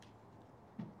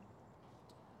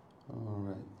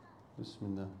بسم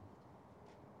الله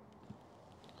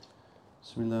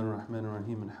بسم الله الرحمن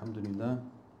الرحيم الحمد لله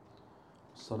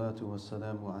والصلاة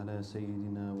والسلام على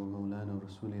سيدنا ومولانا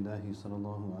رسول الله صلى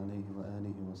الله عليه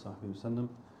وآله وصحبه وسلم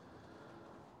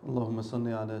اللهم صل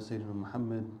على سيدنا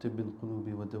محمد طب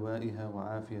القلوب ودوائها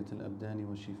وعافية الأبدان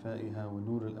وشفائها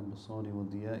ونور الأبصار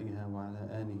وضيائها وعلى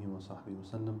آله وصحبه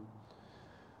وسلم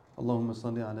اللهم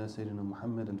صل على سيدنا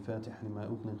محمد الفاتح لما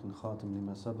أغلق الخاتم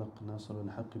لما سبق ناصر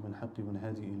الحق بالحق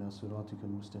والهادي إلى صراطك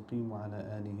المستقيم وعلى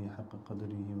آله حق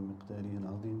قدره ومقداره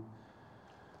العظيم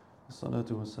الصلاة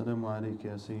والسلام عليك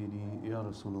يا سيدي يا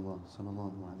رسول الله صلى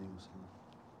الله عليه وسلم.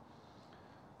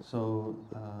 So,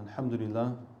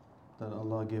 alhamdulillah that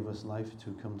Allah gave us life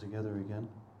to come together again.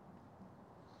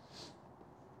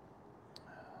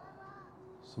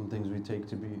 Some things we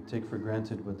take for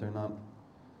granted, but they're not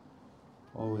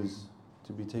always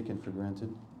to be taken for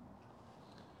granted.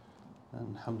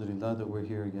 And alhamdulillah that we're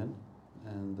here again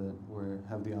and that we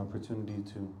have the opportunity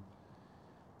to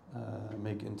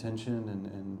make intention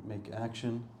and make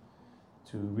action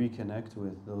to reconnect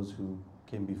with those who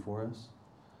came before us.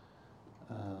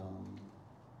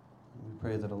 We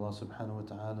pray that Allah subhanahu wa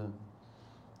ta'ala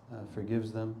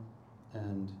forgives them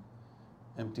and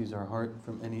empties our heart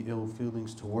from any ill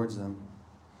feelings towards them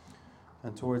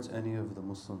and towards any of the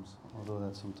Muslims, although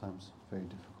that's sometimes very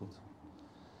difficult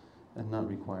and not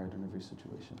required in every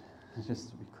situation, just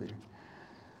to be clear.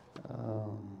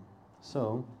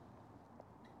 So,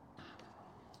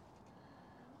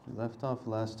 we left off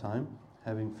last time,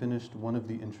 having finished one of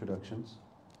the introductions.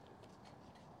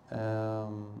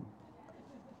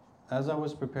 As I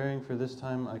was preparing for this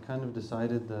time, I kind of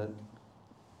decided that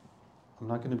I'm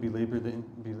not going to belabor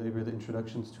the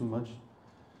introductions too much.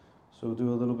 So we'll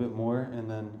do a little bit more, and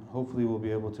then hopefully we'll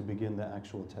be able to begin the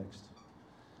actual text,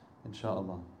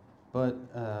 inshallah. But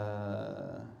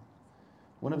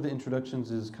one of the introductions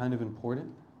is kind of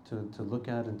important to look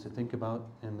at and to think about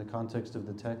in the context of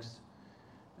the text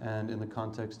and in the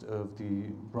context of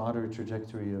the broader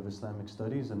trajectory of Islamic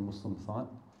studies and Muslim thought.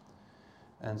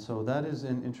 And so that is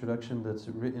an introduction that's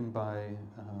written by,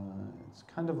 it's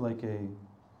kind of like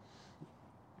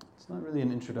it's not really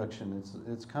an introduction,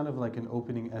 it's kind of like an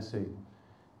opening essay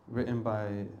written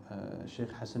by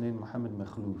Sheikh Hassanin Muhammad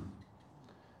Makhluf,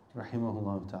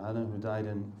 rahimahullah ta'ala, who died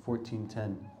in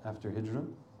 1410 after Hijrah.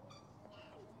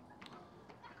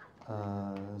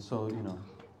 So,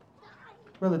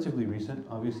 relatively recent.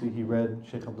 Obviously, he read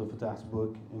Sheikh Abdul Fattah's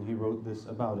book and he wrote this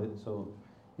about it, so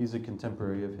he's a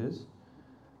contemporary of his.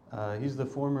 He's the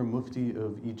former Mufti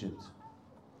of Egypt.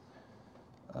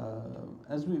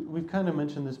 As we've kind of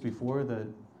mentioned this before, that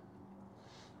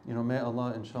may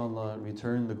Allah inshallah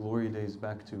return the glory days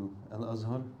back to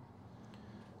Al-Azhar,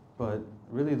 but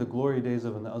really the glory days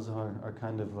of Al-Azhar are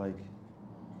kind of like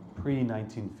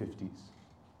pre-1950s,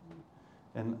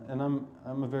 and I'm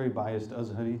a very biased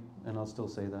Azhari, and I'll still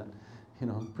say that,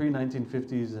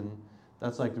 pre-1950s, and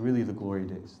that's like really the glory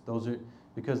days. Those are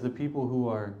because the people who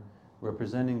are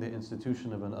representing the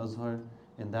institution of Al-Azhar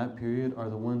in that period are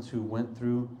the ones who went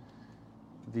through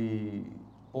the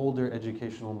older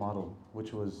educational model,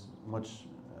 which was much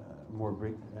more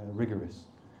rigorous.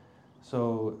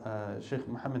 So Sheikh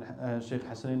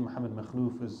Hassanin Muhammad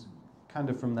Makhluf is kind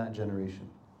of from that generation,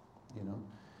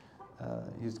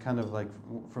 he's kind of like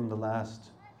from the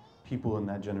last people in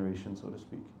that generation, so to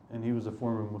speak. And he was a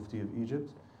former Mufti of Egypt.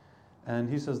 And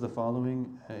he says the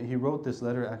following. He wrote this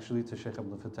letter actually to Sheikh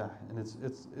Abdul Fattah, and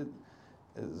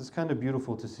it's kind of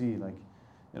beautiful to see. Like,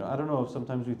 I don't know if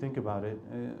sometimes we think about it.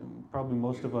 Probably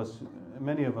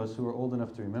many of us who are old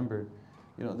enough to remember,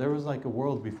 there was like a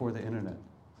world before the internet.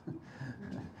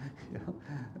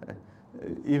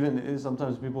 Even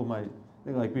sometimes people might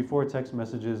think like before text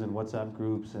messages and WhatsApp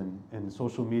groups and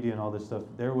social media and all this stuff,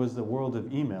 there was the world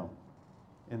of email,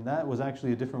 and that was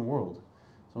actually a different world.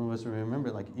 Some of us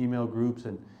remember like email groups,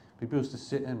 and people used to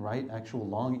sit and write actual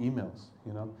long emails,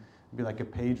 It'd be like a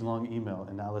page-long email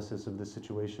analysis of the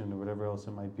situation or whatever else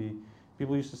it might be.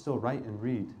 People used to still write and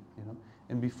read,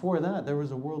 And before that, there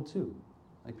was a world too.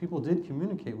 Like people did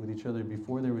communicate with each other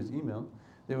before there was email.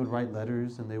 They would write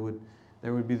letters, and there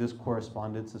would be this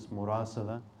correspondence, this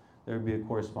murasala. There would be a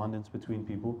correspondence between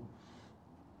people.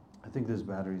 I think this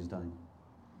battery is dying.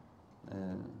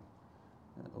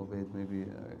 Obaid, maybe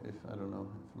if I don't know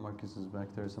if Marcus is back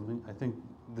there or something. I think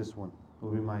this one will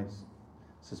be my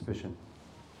suspicion,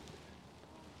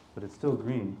 but it's still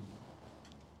green.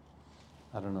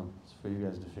 I don't know. It's for you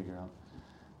guys to figure out.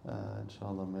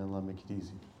 Inshallah, may Allah make it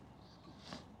easy.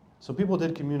 So people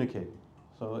did communicate.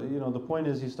 So the point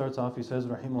is, he starts off. He says,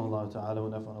 "Rahimahullah ta'ala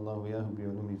wa nafa'allahu iyahu bi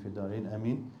ulumi fi darain."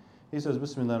 Ameen. He says,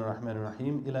 Bismillah ar-Rahman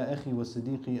ar-Rahim, إلى أخي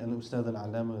وصديقي الأستاذ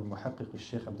العلامة المحقق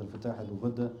الشيخ عبد الفتاح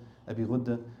أبي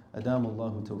غدة أدام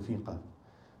الله توفيقه.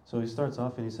 So he starts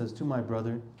off and he says, to my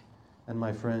brother and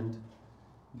my friend,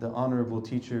 the honorable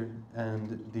teacher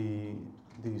and the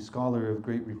scholar of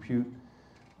great repute,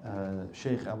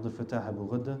 Sheikh Abdul Fatah Abu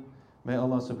Ghudda, may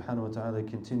Allah subhanahu wa ta'ala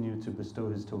continue to bestow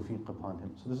his tawfiq upon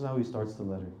him. So this is how he starts the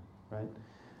letter, right?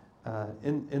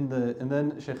 And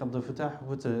then Sheikh Abdul Fatah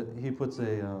puts a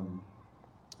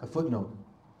footnote,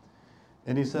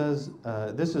 and he says,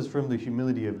 this is from the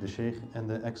humility of the Sheikh and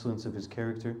the excellence of his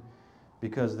character,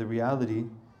 because the reality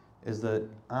is that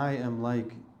I am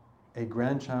like a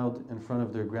grandchild in front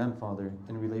of their grandfather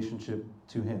in relationship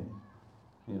to him.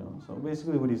 You know, so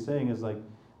basically what he's saying is like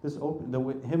this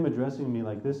him addressing me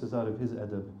like this is out of his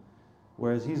adab,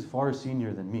 whereas he's far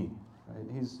senior than me, right?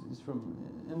 He's from,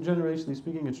 and generationally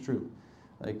speaking, it's true.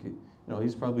 Like, you know,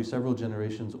 he's probably several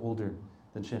generations older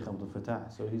than Sheikh Abdul Fatah.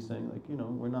 So he's saying like, you know,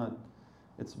 we're not,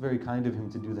 it's very kind of him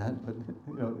to do that, but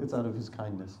you know, it's out of his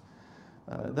kindness.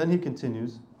 Then he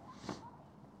continues,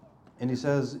 and he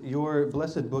says, your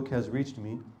blessed book has reached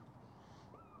me,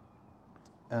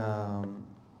 and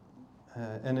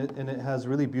it has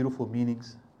really beautiful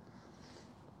meanings.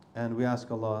 And we ask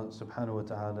Allah subhanahu wa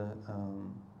ta'ala,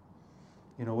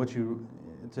 you know, to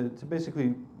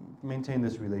basically maintain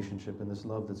this relationship and this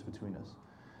love that's between us.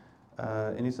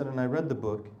 And he said, and I read the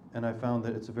book, and I found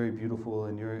that it's very beautiful,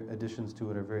 and your additions to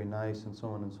it are very nice, and so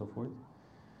on and so forth.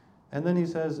 And then he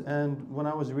says, and when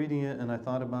I was reading it and I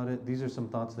thought about it, these are some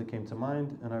thoughts that came to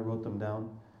mind, and I wrote them down.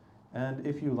 And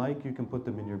if you like, you can put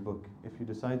them in your book if you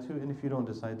decide to, and if you don't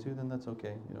decide to, then that's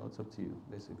okay. You know, it's up to you,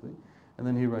 basically. And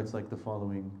then he writes like the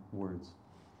following words.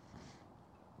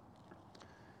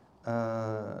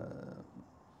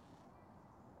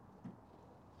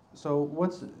 So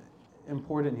what's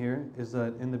important here is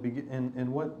that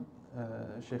in what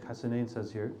Sheikh Hassanain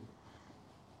says here,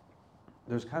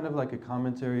 there's kind of like a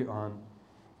commentary on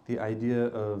the idea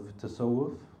of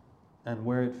tasawwuf and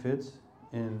where it fits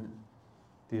in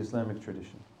the Islamic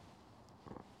tradition.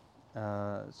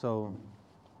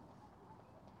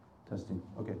 Testing,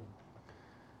 okay.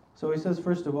 So he says,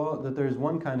 first of all, that there's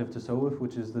one kind of tasawwuf,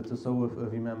 which is the tasawwuf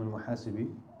of Imam al-Muhasibi.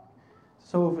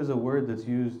 Tasawwuf is a word that's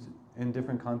used in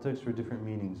different contexts for different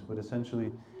meanings, but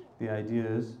essentially the idea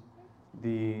is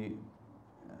the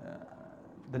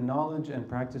knowledge and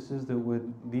practices that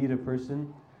would lead a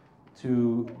person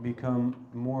to become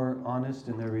more honest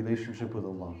in their relationship with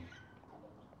Allah.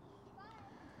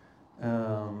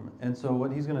 And so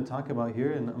what he's going to talk about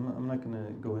here, and I'm not going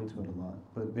to go into it a lot,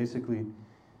 but basically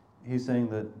he's saying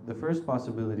that the first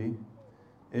possibility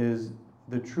is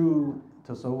the true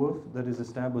tasawwuf that is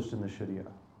established in the Sharia.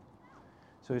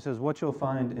 So he says what you'll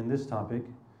find in this topic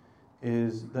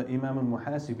is that Imam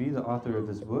al-Muhasibi, the author of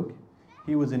this book,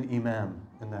 he was an imam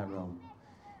in that realm.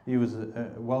 He was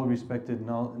a well-respected,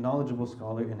 knowledgeable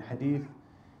scholar in hadith,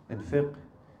 in fiqh,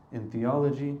 in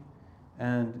theology,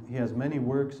 and he has many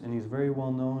works, and he's very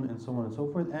well known, and so on and so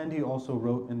forth. And he also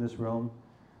wrote in this realm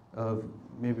of,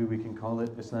 maybe we can call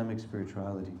it Islamic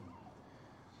spirituality.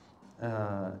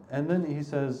 And then he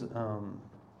says,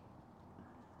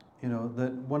 you know,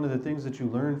 that one of the things that you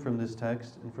learn from this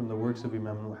text and from the works of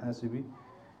Imam al-Muhasibi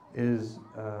is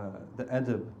the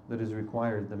adab that is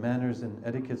required, the manners and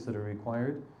etiquettes that are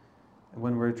required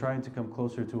when we're trying to come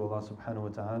closer to Allah subhanahu wa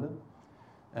ta'ala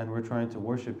and we're trying to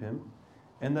worship Him.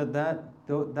 And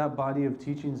that body of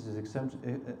teachings is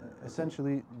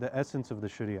essentially the essence of the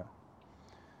Sharia,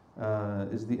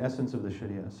 is the essence of the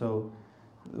Sharia. So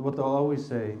what they'll always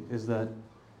say is that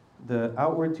the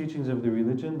outward teachings of the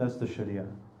religion, that's the Sharia.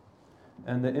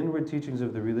 And the inward teachings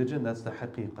of the religion, that's the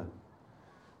haqiqah.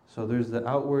 So there's the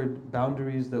outward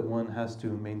boundaries that one has to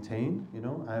maintain. You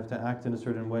know, I have to act in a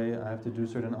certain way, I have to do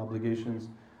certain obligations,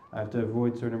 I have to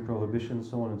avoid certain prohibitions,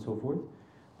 so on and so forth.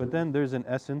 But then there's an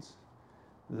essence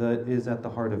that is at the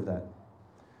heart of that.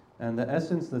 And the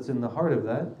essence that's in the heart of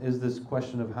that is this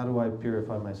question of how do I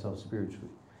purify myself spiritually?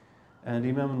 And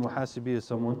Imam al-Muhasibi is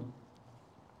someone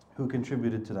who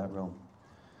contributed to that realm.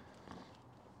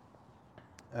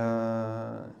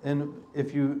 And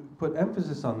if you put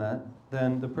emphasis on that,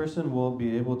 then the person will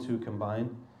be able to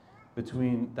combine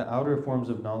between the outer forms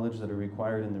of knowledge that are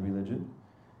required in the religion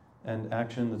and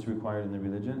action that's required in the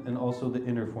religion, and also the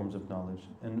inner forms of knowledge.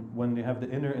 And when you have the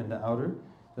inner and the outer,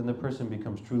 then the person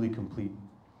becomes truly complete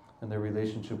in their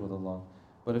relationship with Allah.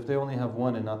 But if they only have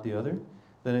one and not the other,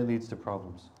 then it leads to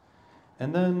problems.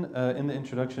 And then in the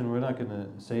introduction, we're not going to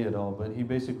say it all, but he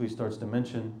basically starts to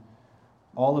mention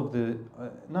all of the,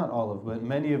 not all of, but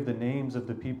many of the names of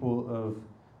the people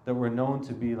that were known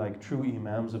to be like true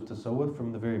imams of tasawwuf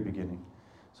from the very beginning.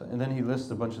 So, and then he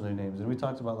lists a bunch of their names. And we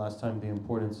talked about last time the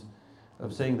importance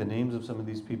of saying the names of some of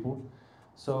these people.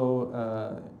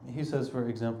 So he says, for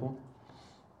example,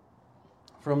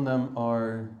 from them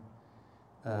are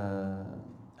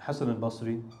Hassan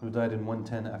al-Basri, who died in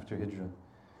 110 after Hijrah,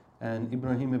 and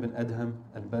Ibrahim ibn Adham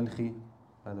al-Balkhi.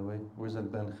 By the way, where's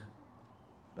al-Balkh?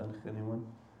 Balkh, anyone?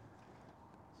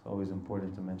 It's always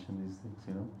important to mention these things,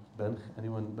 you know. Balkh,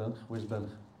 anyone Balkh? Where's Balkh?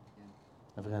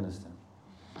 Afghanistan.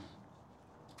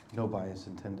 No bias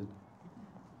intended.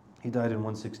 He died in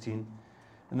 116.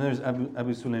 And then there's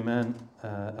Abu Sulaiman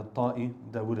al-Ta'i,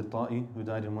 Dawood al-Ta'i, who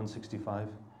died in 165.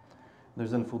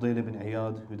 There's Al-Fudayl ibn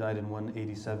Iyad, who died in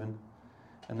 187.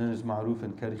 And then there's Ma'ruf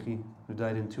al-Karhi, who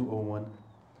died in 201.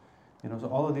 You know, so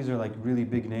all of these are like really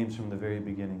big names from the very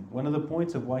beginning. One of the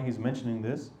points of why he's mentioning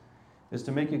this is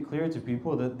to make it clear to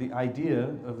people that the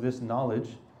idea of this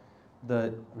knowledge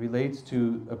that relates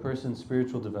to a person's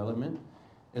spiritual development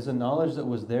is a knowledge that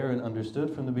was there and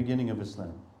understood from the beginning of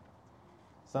Islam.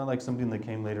 It's not like something that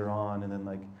came later on and then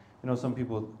like, you know, some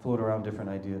people float around different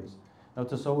ideas. Now,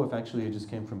 Tasawwuf actually it just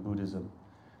came from Buddhism.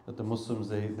 That the Muslims,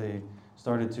 they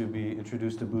started to be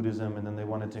introduced to Buddhism and then they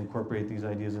wanted to incorporate these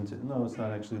ideas into, no, it's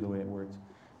not actually the way it worked.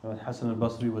 Hassan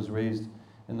al-Basri was raised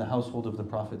in the household of the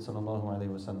Prophet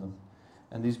ﷺ.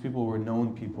 And these people were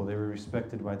known people. They were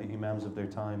respected by the imams of their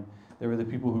time. They were the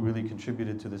people who really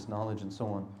contributed to this knowledge and so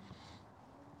on.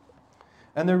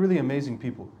 And they're really amazing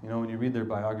people. You know, when you read their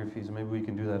biographies, maybe we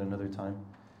can do that another time.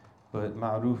 But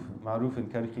Ma'ruf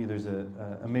and Karhi, there's an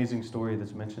amazing story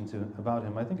that's mentioned about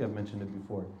him. I think I've mentioned it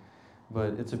before.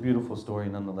 But it's a beautiful story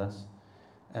nonetheless.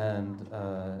 And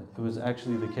it was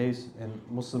actually the case, and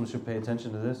Muslims should pay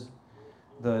attention to this,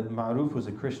 that Ma'ruf was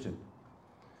a Christian.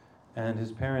 And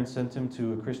his parents sent him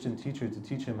to a Christian teacher to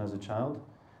teach him as a child.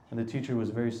 And the teacher was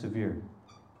very severe.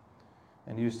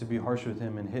 And he used to be harsh with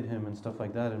him and hit him and stuff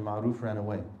like that. And Ma'ruf ran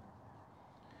away.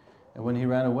 And when he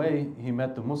ran away, he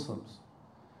met the Muslims.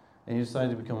 And he decided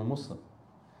to become a Muslim.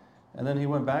 And then he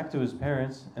went back to his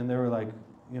parents and they were like,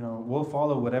 you know, we'll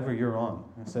follow whatever you're on,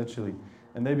 essentially.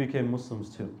 And they became Muslims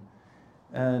too.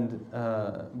 And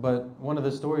but one of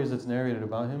the stories that's narrated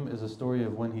about him is a story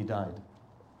of when he died.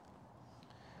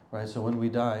 Right, so when we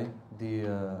die,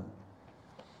 the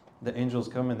angels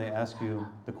come and they ask you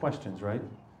the questions, right?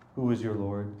 Who is your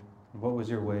Lord? What was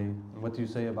your way? And what do you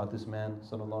say about this man,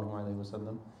 sallallahu alaihi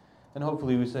wasallam? And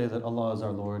hopefully we say that Allah is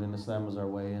our Lord and Islam is our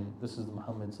way and this is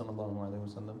Muhammad, sallallahu alaihi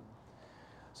wasallam.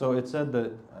 So it said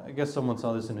that, I guess someone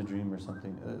saw this in a dream or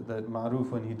something, that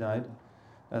Ma'ruf, when he died,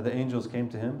 the angels came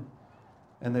to him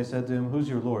and they said to him, who's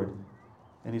your Lord?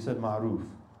 And he said, Ma'ruf.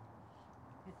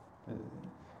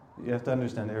 You have to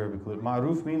understand Arabic.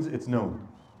 Ma'ruf means it's known.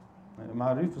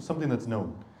 Ma'ruf is something that's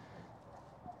known.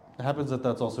 It happens that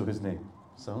that's also his name.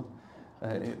 So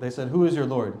they said, who is your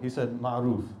Lord? He said,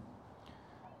 Ma'ruf.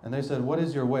 And they said, what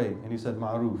is your way? And he said,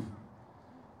 Ma'ruf.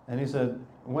 And he said,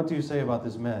 what do you say about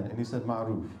this man? And he said,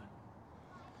 Ma'ruf.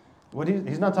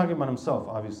 He's not talking about himself,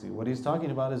 obviously. What he's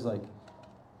talking about is like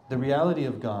the reality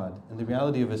of God and the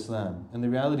reality of Islam and the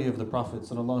reality of the Prophet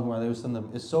sallallahu alaihi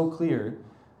wasallam is so clear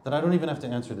that I don't even have to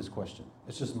answer this question.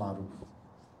 It's just Ma'ruf.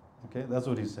 Okay, that's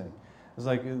what he's saying. It's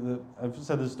like, I've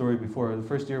said this story before. The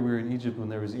first year we were in Egypt when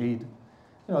there was Eid. You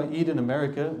know, Eid in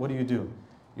America, what do?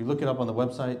 You look it up on the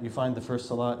website, you find the first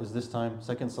salat is this time,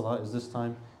 second salat is this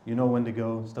time, you know when to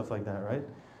go, stuff like that, right?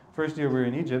 First year we were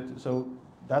in Egypt, so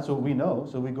that's what we know.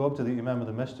 So we go up to the Imam of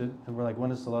the Masjid and we're like,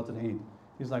 when is Salat al-Eid?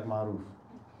 He's like, Ma'ruf.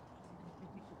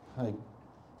 Like,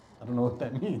 I don't know what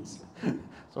that means.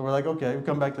 So we're like, okay, we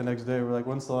come back the next day, we're like,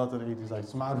 when's Salat al-Eid? He's like,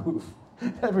 it's Ma'ruf.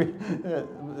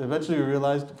 Eventually we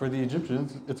realized for the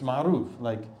Egyptians, it's Ma'ruf.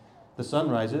 Like, the sun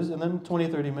rises, and then 20,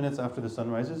 30 minutes after the sun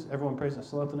rises, everyone prays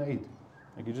Salat al-Eid.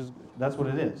 Like, that's what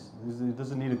it is. It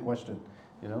doesn't need a question,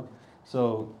 you know?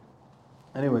 So,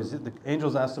 anyways, the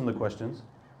angels asked him the questions.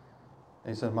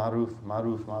 And he said, Ma'ruf,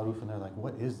 Ma'ruf, Ma'ruf. And they're like,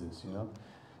 what is this, you know?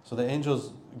 So the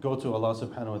angels go to Allah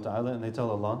subhanahu wa ta'ala and they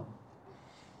tell Allah.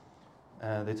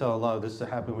 And they tell Allah, this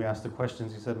happened, we asked the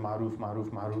questions. He said, Ma'ruf, Ma'ruf,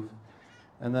 Ma'ruf.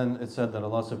 And then it said that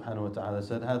Allah subhanahu wa ta'ala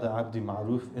said, Hada abdi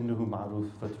ma'ruf, innuhu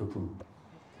ma'ruf, fatruku.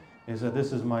 He said,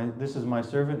 this is my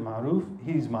servant Ma'ruf,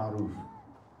 he's Ma'ruf.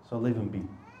 So leave him be.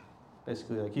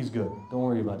 Basically, like, he's good. Don't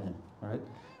worry about him, all right?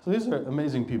 So these are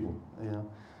amazing people, you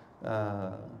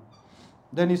know.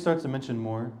 Then he starts to mention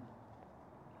more.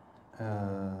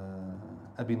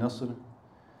 Abi Nasr,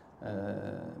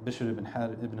 Bishr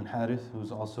ibn Harith,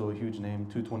 who's also a huge name,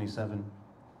 227.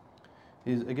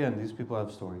 Again, these people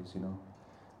have stories, you know.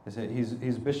 They say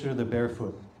he's Bishr the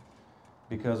barefoot,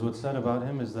 because what's said about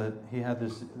him is that he had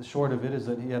this, short of it is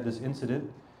that he had this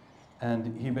incident,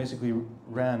 and he basically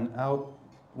ran out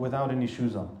without any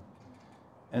shoes on.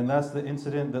 And that's the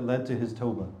incident that led to his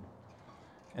tawbah.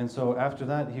 And so after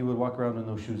that, he would walk around with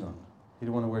no shoes on. He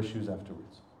didn't want to wear shoes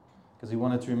afterwards. Because he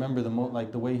wanted to remember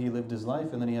the way he lived his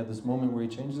life, and then he had this moment where he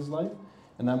changed his life.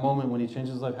 And that moment when he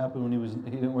changed his life happened when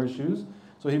he didn't wear shoes.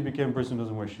 So he became a person who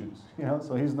doesn't wear shoes.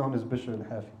 So he's known as Bishr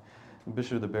al-Hafi,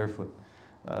 Bishr the barefoot.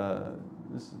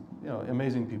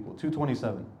 Amazing people.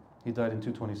 227. He died in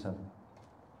 227.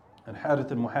 And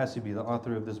Harith al-Muhasibi, the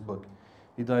author of this book,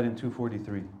 he died in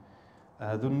 243.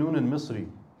 Dhunnun al-Misri,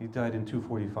 he died in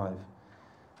 245.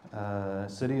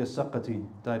 Sari al-Saqati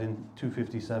died in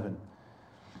 257.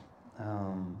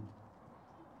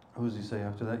 Who does he say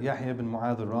after that? Yahya ibn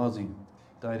Mu'adh al-Razi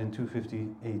died in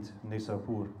 258,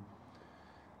 Nisapur.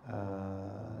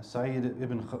 Sa'id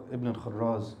ibn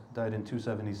al-Kharraz died in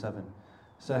 277.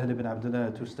 Sahil ibn Abdullah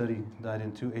al-Tustari died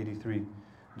in 283.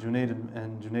 Junayd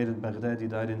al-Baghdadi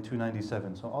died in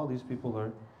 297. So all these people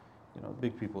are,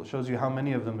 big people. It shows you how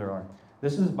many of them there are.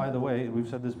 This is, by the way, we've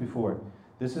said this before,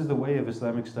 this is the way of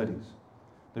Islamic studies.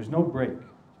 There's no break.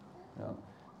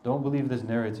 Don't believe this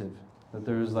narrative that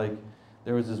there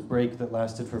was this break that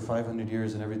lasted for 500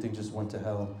 years and everything just went to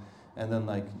hell, and then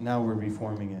now we're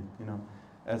reforming it.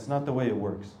 That's not the way it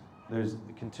works. There's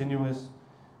continuous,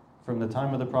 from the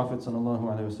time of the Prophet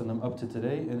ﷺ up to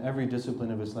today, in every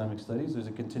discipline of Islamic studies, there's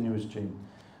a continuous chain.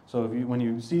 So when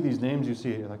you see these names, you see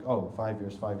it, you're like, oh, 5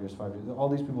 years, 5 years, 5 years. All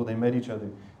these people, they met each other,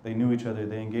 they knew each other,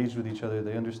 they engaged with each other,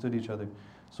 they understood each other,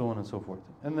 so on and so forth.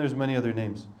 And there's many other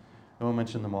names. I won't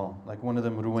mention them all. Like one of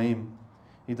them, Ruwaym,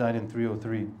 he died in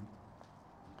 303.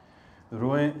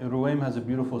 Ruwaym has a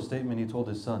beautiful statement he told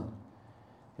his son.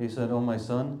 He said, oh my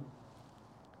son,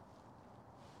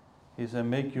 he said,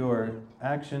 make your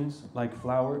actions like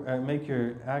flour, make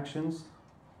your actions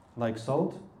like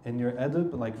salt, and your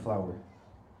adab like flour.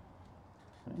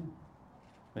 Okay?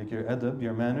 Make your adab,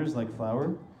 your manners like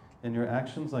flour, and your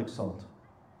actions like salt.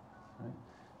 Right?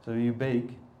 So you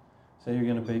bake, say you're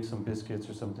going to bake some biscuits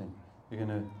or something. You're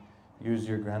going to use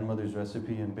your grandmother's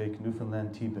recipe and bake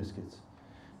Newfoundland tea biscuits.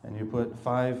 And you put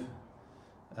 5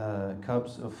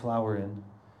 cups of flour in.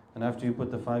 And after you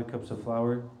put the 5 cups of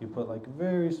flour, you put a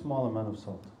very small amount of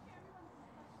salt.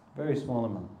 Very small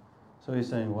amount. So he's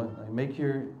saying what? Make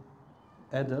your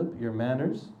adab, your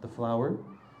manners, the flour,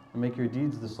 and make your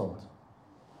deeds the salt.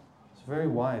 It's very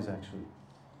wise, actually.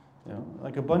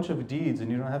 Like a bunch of deeds and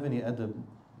you don't have any adab.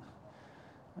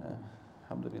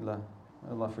 Alhamdulillah.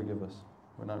 Allah forgive us.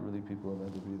 We're not really people of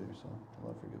adab either, so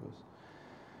Allah forgive us.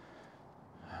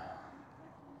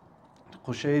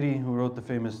 Qushayri, who wrote the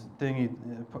famous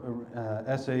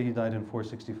essay, he died in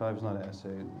 465. It's not an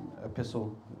essay,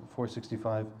 epistle,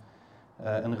 465.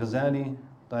 And Ghazali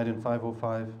died in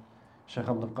 505. Shaykh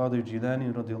Abdul Qadir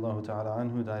Jilani radiallahu ta'ala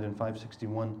anhu died in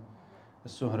 561.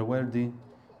 As-Suhrawardi,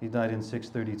 he died in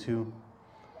 632.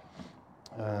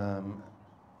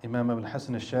 Imam Abul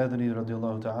Hasan al-Shadhili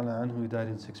radiallahu ta'ala anhu, he died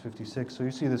in 656. So you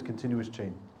see this continuous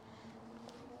chain.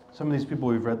 Some of these people,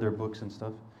 we've read their books and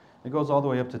stuff. It goes all the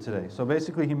way up to today. So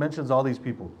basically he mentions all these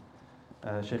people.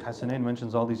 Sheikh Hasanain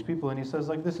mentions all these people and he says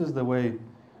this is the way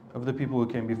of the people who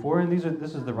came before and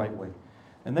this is the right way.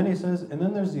 And then he says, and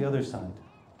then there's the other side.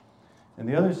 And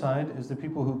the other side is the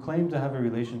people who claim to have a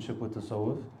relationship with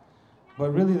tasawwuf, but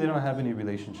really they don't have any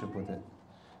relationship with it.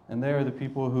 And they are the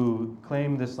people who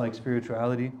claim this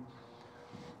spirituality,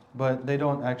 but they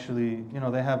don't actually,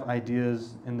 they have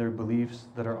ideas in their beliefs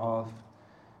that are off.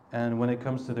 And when it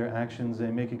comes to their actions,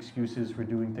 they make excuses for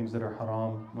doing things that are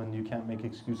haram when you can't make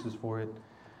excuses for it.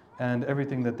 And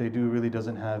everything that they do really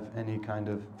doesn't have any kind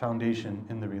of foundation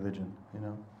in the religion,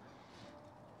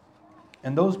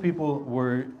 And those people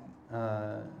were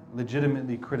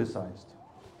legitimately criticized.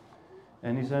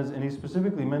 And he says, and he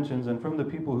specifically mentions, and from the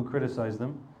people who criticized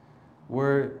them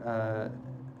were,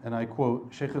 and I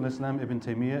quote, Shaykh al-Islam ibn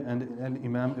Taymiyyah and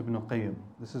Imam ibn Qayyim.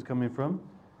 This is coming from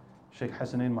Shaykh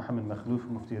Hasanain Muhammad Makhluf,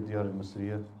 Mufti al-Diyar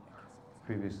al-Masriya,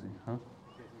 previously.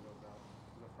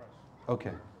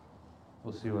 Okay.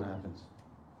 We'll see what happens.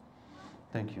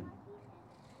 Thank you.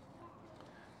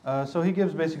 So he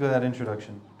gives basically that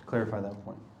introduction to clarify that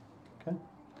point. Okay.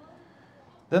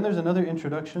 Then there's another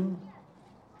introduction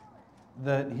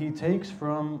that he takes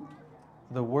from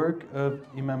the work of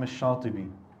Imam al-Shatibi,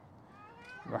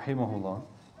 rahimahullah.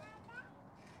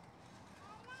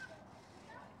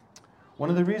 One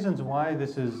of the reasons why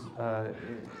this is,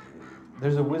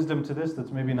 there's a wisdom to this that's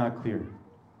maybe not clear.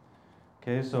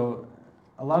 Okay, so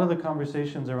a lot of the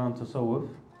conversations around tasawwuf,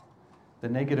 the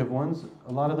negative ones,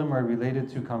 a lot of them are related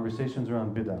to conversations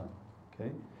around bid'ah, okay,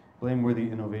 blameworthy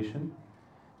innovation.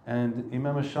 And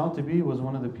Imam al-Shatibi was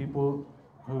one of the people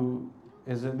who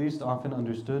is at least often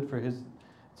understood for his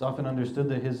It's often understood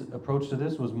that his approach to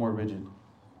this was more rigid.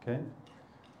 Okay?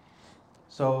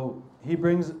 So he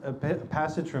brings a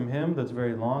passage from him that's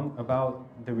very long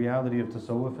about the reality of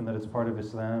tasawwuf and that it's part of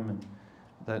Islam and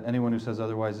that anyone who says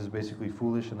otherwise is basically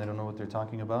foolish and they don't know what they're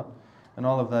talking about. And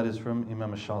all of that is from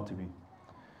Imam al-Shatibi.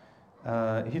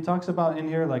 He talks about in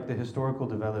here like the historical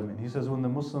development. He says when the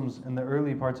Muslims in the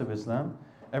early parts of Islam,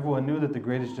 everyone knew that the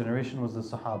greatest generation was the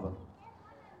Sahaba.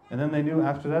 And then they knew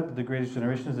after that the greatest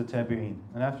generation is the Tabi'een.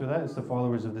 And after that it's the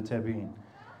followers of the Tabi'een.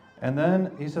 And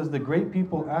then he says the great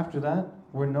people after that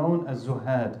were known as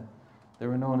Zuhad. They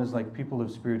were known as like people of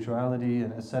spirituality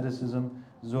and asceticism,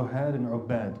 Zuhad and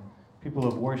Ubad, people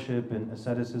of worship and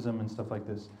asceticism and stuff like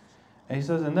this. And he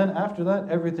says, and then after that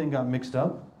everything got mixed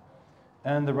up.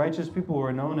 And the righteous people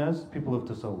were known as people of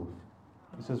tasawwuf.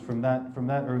 He says from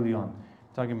that early on,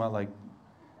 talking about like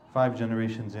 5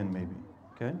 generations in maybe.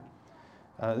 Okay,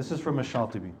 this is from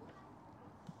Ash-Shatibi.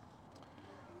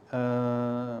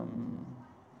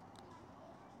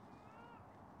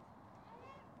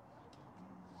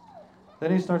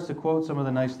 Then he starts to quote some of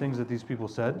the nice things that these people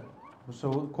said. So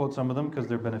we'll quote some of them because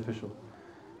they're beneficial.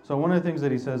 So one of the things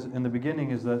that he says in the beginning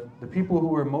is that the people who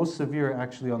were most severe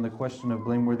actually on the question of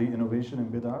blameworthy innovation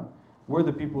and bid'ah were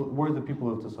the people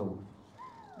of tasawwuf.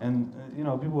 And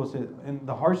people will say, and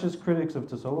the harshest critics of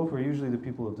tasawwuf are usually the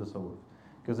people of tasawwuf,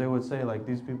 because they would say like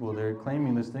these people, they're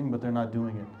claiming this thing but they're not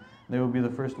doing it. They would be the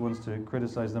first ones to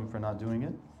criticize them for not doing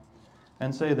it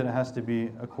and say that it has to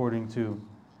be according to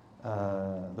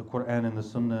the Quran and the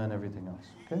Sunnah and everything else.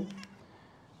 Okay.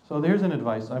 So here's an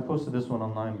advice. I posted this one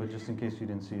online, but just in case you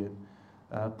didn't see it.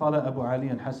 قال أبو علي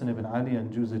and Hassan ibn Ali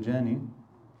and Juzajani.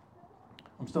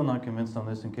 I'm still not convinced on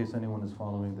this in case anyone is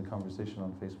following the conversation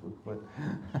on Facebook, but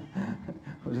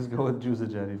we'll just go with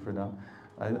Juzajani for now.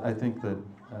 I think that,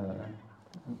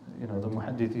 the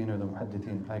muhaddithin or the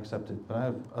muhaddithin, I accept it, but I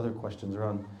have other questions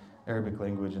around Arabic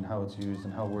language and how it's used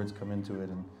and how words come into it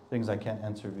and things I can't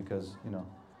answer because,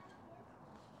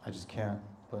 I just can't,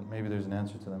 but maybe there's an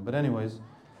answer to them. But anyways,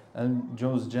 and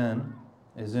Juzjan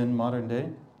is in modern day.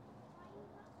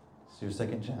 It's your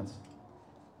second chance.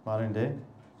 Modern day,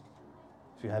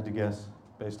 if you had to guess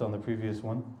based on the previous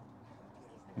one.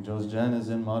 Juzjan is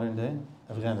in modern day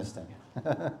Afghanistan.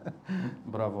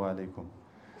 Bravo alaikum.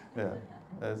 Yeah,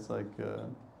 it's like,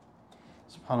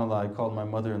 subhanAllah, I called my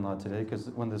mother-in-law today because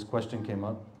when this question came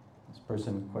up, this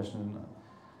person questioned.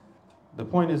 The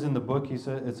point is in the book, it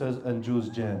says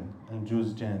Anjuzjan,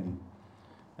 Anjuzjani.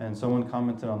 And someone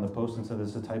commented on the post and said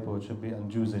it's a typo, it should be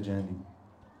Anjuzajani.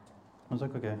 I was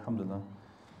like, okay, alhamdulillah.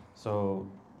 So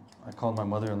I called my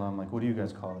mother-in-law, I'm like, what do you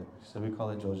guys call it? She said, we call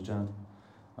it Juzjan.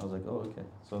 I was like, oh, okay.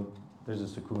 So there's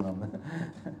a sukoon on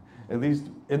that. At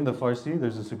least in the Farsi,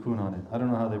 there's a sukoon on it. I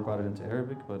don't know how they brought it into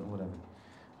Arabic, but whatever.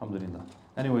 Alhamdulillah.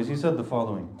 Anyways, he said the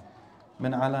following.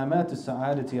 من علامات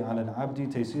السعادة على العبد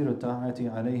تيسير الطاعة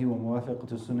عليه وموافقة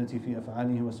السنة في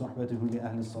أفعاله وصحبته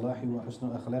لأهل الصلاح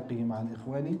وحسن أخلاقه مع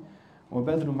الإخوان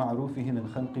وبذل معروفه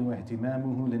للخلق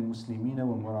واهتمامه للمسلمين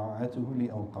ومراعاته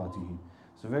لأوقاته.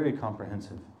 It's very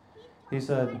comprehensive. He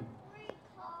said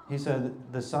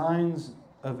the signs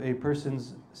of a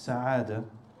person's sa'ada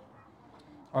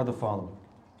are the following.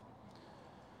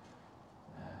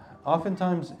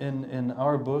 Oftentimes in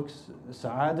our books,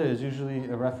 sa'ada is usually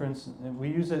a reference, we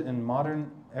use it in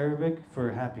modern Arabic for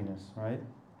happiness, right?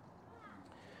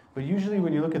 But usually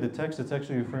when you look at the text, it's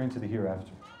actually referring to the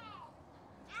hereafter.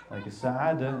 Like a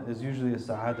sa'ada is usually a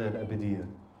sa'ada al-abadiyya,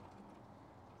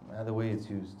 the way it's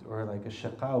used. Or like a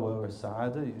shaqawa or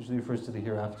sa'ada usually refers to the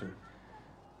hereafter.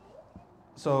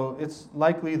 So it's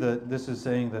likely that this is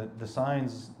saying that the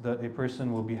signs that a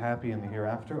person will be happy in the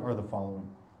hereafter are the following.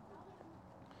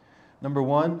 Number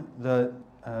one, the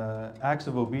acts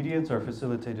of obedience are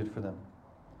facilitated for them.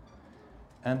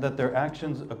 And that their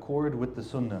actions accord with the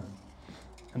sunnah.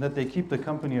 And that they keep the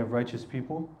company of righteous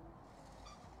people.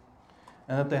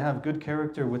 And that they have good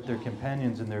character with their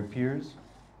companions and their peers.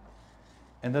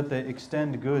 And that they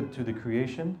extend good to the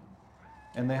creation.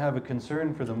 And they have a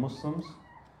concern for the Muslims.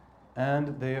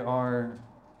 And they are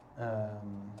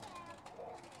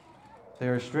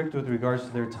strict with regards to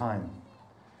their time.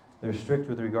 They're strict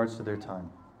with regards to their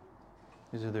time.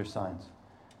 These are their signs.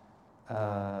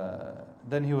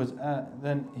 Then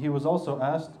he was also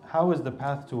asked, how is the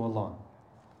path to Allah?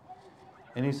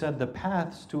 And he said, the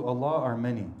paths to Allah are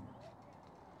many.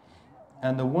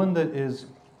 And the one that is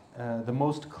the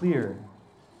most clear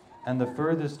and the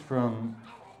furthest from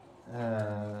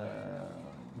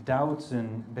doubts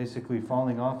and basically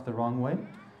falling off the wrong way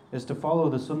is to follow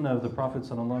the sunnah of the Prophet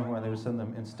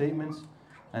ﷺ in statements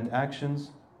and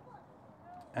actions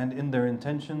and in their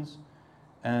intentions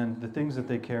and the things that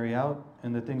they carry out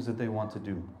and the things that they want to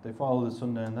do. They follow the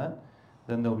sunnah in that,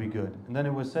 then they'll be good. And then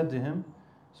it was said to him,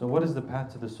 so what is the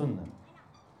path to the sunnah?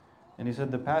 And he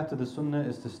said the path to the sunnah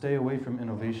is to stay away from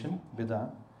innovation, bid'ah,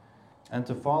 and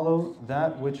to follow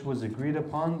that which was agreed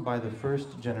upon by the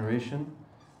first generation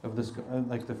of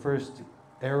the first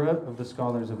era of the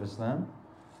scholars of Islam,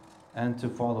 and to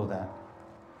follow that.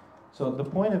 So the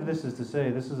point of this is to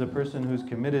say this is a person who's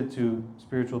committed to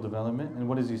spiritual development. And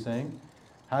what is he saying?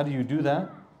 How do you do that?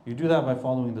 You do that by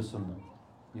following the sunnah.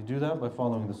 You do that by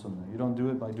following the sunnah. You don't do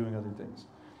it by doing other things.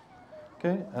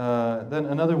 Okay, then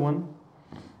another one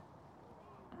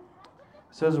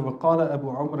says وقال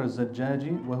أبو عمر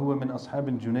الزجاجي وهو من أصحاب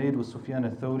الجنيد وسفيان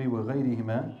الثوري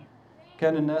وغيرهما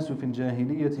كان الناس في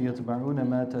الجاهلية يتبعون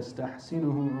ما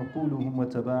تستحسنه عقولهم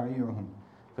وتباعيرهم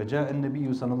فجاء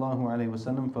النبي صلى الله عليه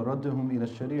وسلم فردهم إلى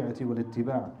الشريعة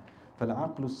والاتباع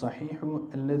فالعقل الصحيح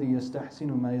الذي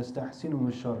يستحسن ما يستحسنه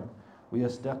الشرع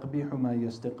ويستقبح ما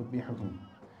يستقبحه.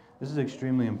 This is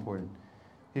extremely important.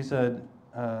 He said,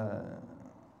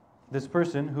 this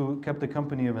person who kept the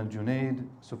company of Al-Junayd,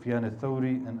 Sufyan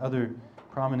al-Thawri, and other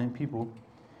prominent people,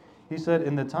 he said,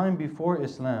 in the time before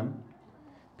Islam,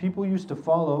 people used to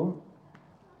follow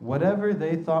whatever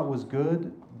they thought was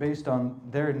good based on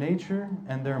their nature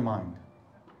and their mind.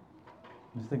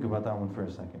 Just think about that one for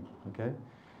a second, okay?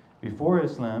 Before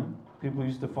Islam, people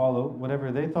used to follow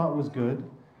whatever they thought was good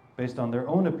based on their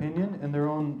own opinion and their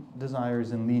own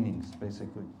desires and leanings,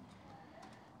 basically.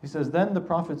 He says, then the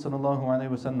Prophet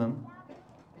ﷺ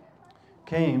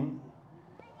came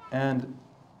and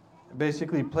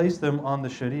basically placed them on the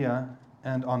Sharia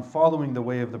and on following the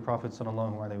way of the Prophet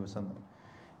ﷺ.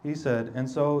 He said, and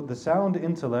so the sound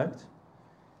intellect,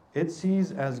 it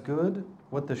sees as good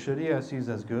what the Sharia sees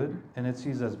as good, and it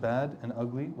sees as bad and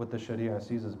ugly what the Sharia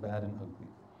sees as bad and ugly.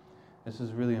 This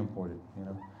is really important,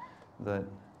 that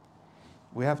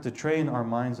we have to train our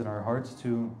minds and our hearts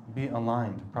to be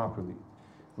aligned properly.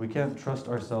 We can't trust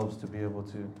ourselves to be able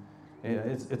to.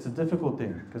 It's a difficult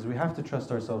thing because we have to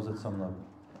trust ourselves at some level.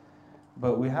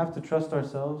 But we have to trust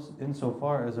ourselves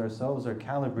insofar as ourselves are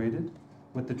calibrated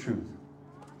with the truth.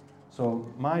 So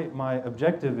my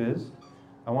objective is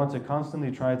I want to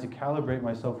constantly try to calibrate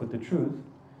myself with the truth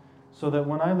so that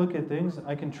when I look at things,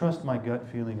 I can trust my gut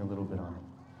feeling a little bit on it.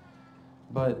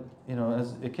 But,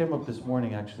 as it came up this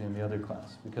morning actually in the other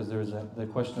class, because there was the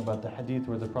question about the hadith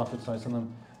where the Prophet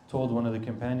ﷺ told one of the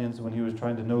companions when he was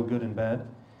trying to know good and bad,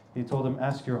 he told him,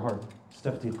 ask your heart,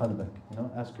 stafti qalbak,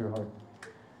 ask your heart.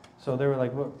 So they were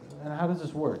like, well, and how does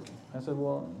this work? I said,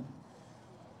 well,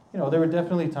 there were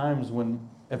definitely times when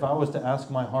if I was to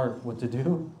ask my heart what to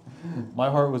do, my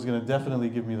heart was going to definitely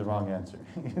give me the wrong answer.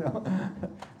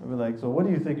 I'd be like, so what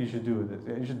do you think you should do with this?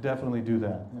 Yeah, you should definitely do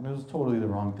that. And it was totally the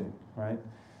wrong thing, right?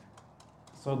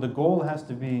 So the goal has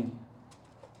to be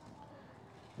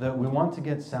that we want to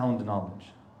get sound knowledge.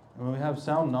 And when we have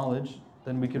sound knowledge,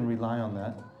 then we can rely on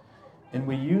that. And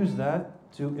we use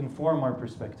that to inform our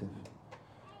perspective.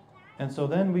 And so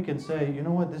then we can say, you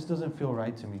know what, this doesn't feel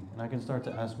right to me. And I can start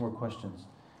to ask more questions.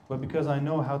 But because I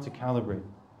know how to calibrate,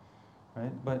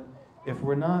 right? But if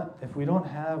we don't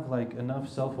have enough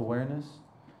self-awareness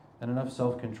and enough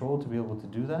self-control to be able to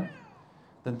do that,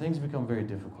 then things become very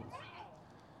difficult.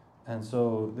 And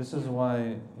so this is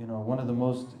why, one of the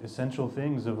most essential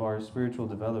things of our spiritual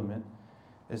development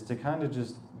is to kind of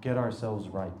just get ourselves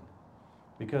right.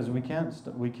 Because we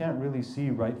can't really see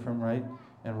right from right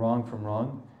and wrong from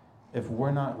wrong if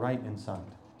we're not right inside.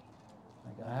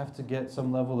 I have to get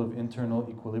some level of internal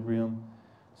equilibrium,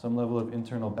 some level of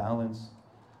internal balance,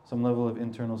 some level of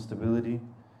internal stability,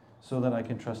 so that I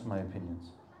can trust my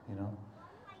opinions,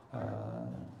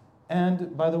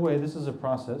 And by the way, this is a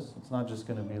process. It's not just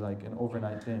going to be like an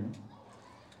overnight thing.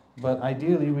 But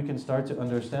ideally, we can start to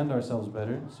understand ourselves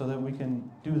better so that we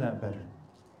can do that better.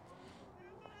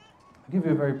 I'll give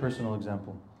you a very personal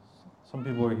example. Some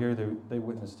people are here, they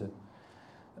witnessed it.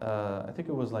 I think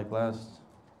it was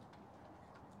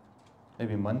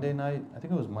maybe Monday night. I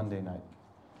think it was Monday night.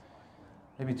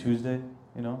 Maybe Tuesday,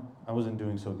 I wasn't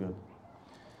doing so good.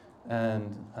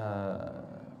 And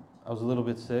I was a little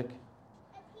bit sick,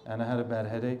 and I had a bad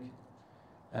headache,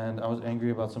 and I was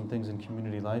angry about some things in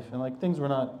community life, and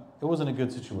it wasn't a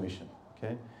good situation,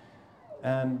 okay?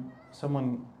 And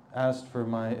someone asked for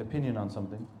my opinion on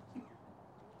something,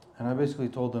 and I basically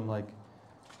told them,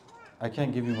 I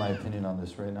can't give you my opinion on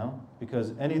this right now,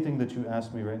 because anything that you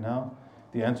ask me right now,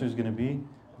 the answer is going to be,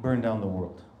 burn down the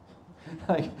world.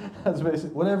 That's basically,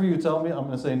 whatever you tell me, I'm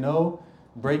going to say no,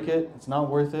 break it, it's not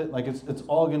worth it. It's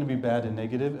all going to be bad and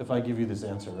negative if I give you this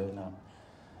answer right now.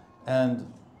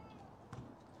 And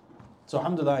so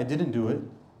alhamdulillah, I didn't do it.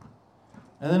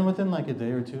 And then within like a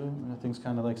day or two, things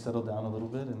kind of like settled down a little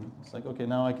bit, and it's like, okay,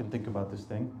 now I can think about this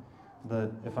thing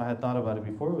that if I had thought about it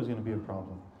before, it was going to be a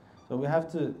problem. So we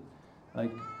have to,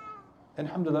 like,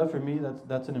 alhamdulillah, for me,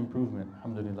 that's an improvement,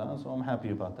 alhamdulillah, so I'm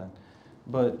happy about that.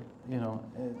 But,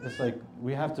 it's like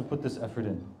we have to put this effort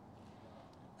in.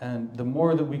 And the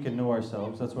more that we can know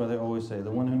ourselves, that's why they always say,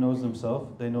 the one who knows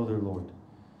themselves, they know their Lord.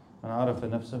 And عَرَفَ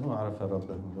نَفْسَهُ عَرَفَ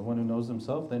رَبَّهُ. The one who knows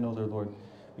themselves, they know their Lord.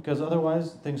 Because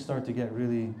otherwise, things start to get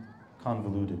really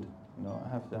convoluted. I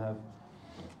have to have,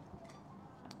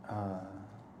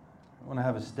 I want to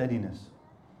have a steadiness.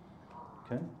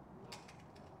 Okay?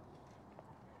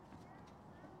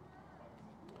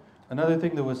 Another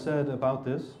thing that was said about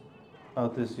this,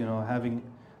 having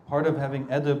part of having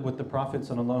adab with the Prophet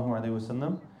sallallahu alaihi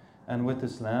wasallam and with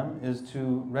Islam is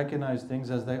to recognize things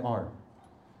as they are.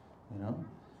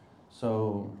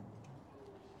 So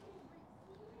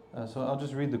I'll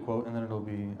just read the quote and then it'll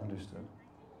be understood.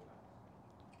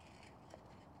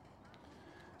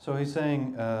 So he's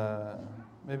saying,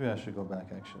 maybe I should go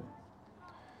back actually.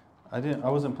 I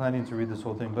wasn't planning to read this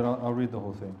whole thing, but I'll read the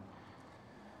whole thing.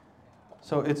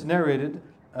 So it's narrated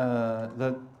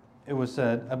that it was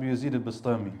said, Abu Yazid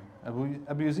al-Bastami.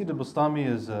 Abu Yazid al-Bastami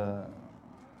is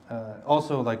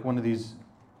also like one of these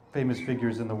famous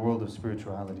figures in the world of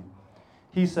spirituality.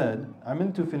 He said,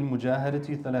 عملت في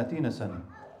المجاهدة 30 سنة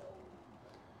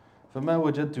فما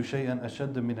وجدت شيئا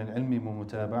أشد من العلم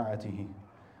ومتابعته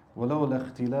ولولا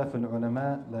اختلاف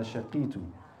العلماء لا شقيت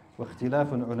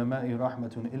واختلاف العلماء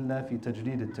رحمة إلا في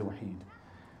تجريد التوحيد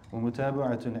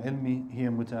ومتابعة العلم هي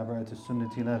متابعة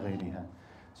السنة لا غيرها.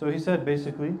 So he said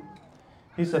basically,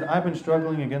 I've been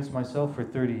struggling against myself for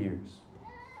 30 years.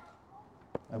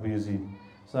 Abu Yazid.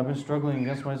 So I've been struggling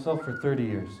against myself for 30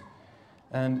 years.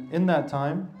 And in that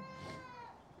time,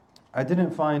 I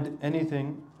didn't find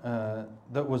anything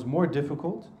that was more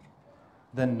difficult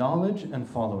than knowledge and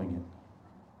following it.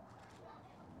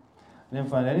 I didn't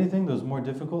find anything that was more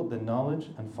difficult than knowledge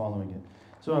and following it.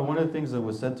 So one of the things that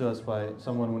was said to us by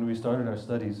someone when we started our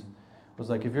studies was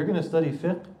like, if you're going to study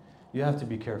fiqh, you have to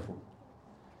be careful.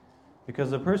 Because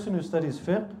the person who studies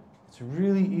fiqh, it's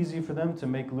really easy for them to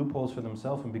make loopholes for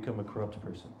themselves and become a corrupt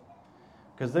person.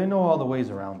 Because they know all the ways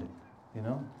around it,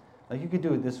 Like you could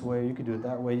do it this way, you could do it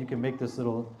that way, you can make this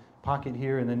little pocket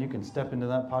here and then you can step into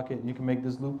that pocket and you can make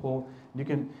this loophole.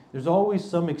 There's always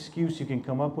some excuse you can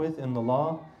come up with in the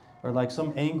law or like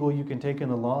some angle you can take in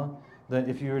the law that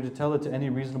if you were to tell it to any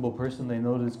reasonable person, they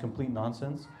know that it's complete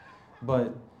nonsense.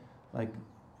 But like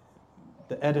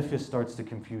the edifice starts to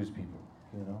confuse people,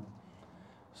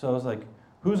 So it's like,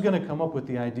 who's going to come up with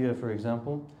the idea, for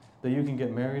example, that you can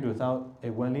get married without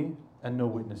a wali and no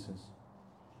witnesses?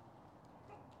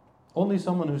 Only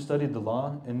someone who studied the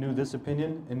law and knew this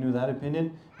opinion and knew that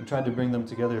opinion and tried to bring them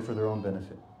together for their own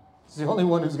benefit. It's the only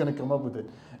one who's going to come up with it.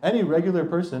 Any regular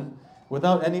person,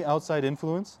 without any outside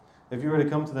influence, if you were to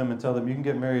come to them and tell them you can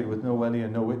get married with no wali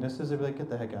and no witnesses, they'd be like, get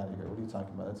the heck out of here. What are you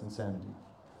talking about? That's insanity.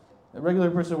 A regular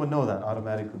person would know that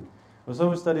automatically. When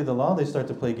someone studied the law, they start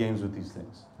to play games with these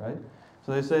things, right?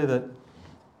 So they say that,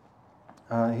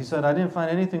 he said, I didn't find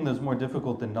anything that's more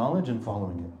difficult than knowledge and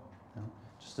following it.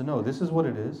 Just to know this is what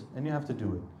it is, and you have to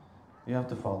do it. You have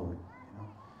to follow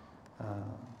it.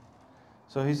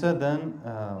 So he said then,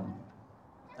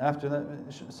 after that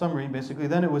summary, basically,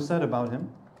 then it was said about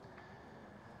him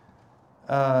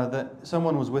that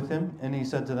someone was with him, and he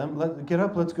said to them, get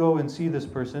up, let's go and see this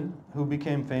person who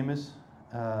became famous,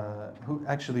 who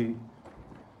actually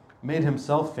made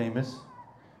himself famous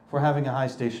for having a high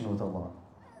station with Allah.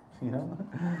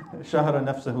 Shahara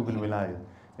nafsahu bil wilaya.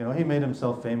 He made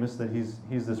himself famous that he's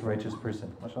this righteous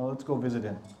person. MashaAllah, let's go visit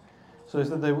him. So he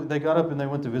said they got up and they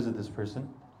went to visit this person.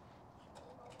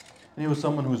 And he was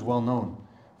someone who was well known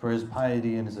for his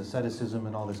piety and his asceticism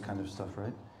and all this kind of stuff,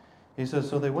 right? He says,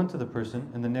 so they went to the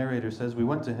person, and the narrator says, we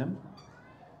went to him,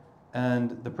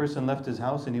 and the person left his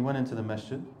house and he went into the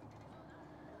masjid.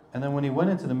 And then when he went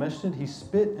into the masjid, he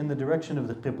spit in the direction of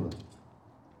the qibla.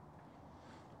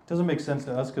 Doesn't make sense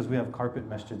to us because we have carpet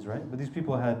masjids, right? But these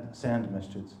people had sand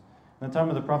masjids. In the time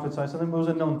of the Prophet ﷺ, it was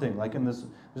a known thing. Like there's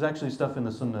actually stuff in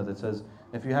the Sunnah that says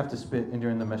if you have to spit and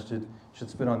you're in the masjid, you should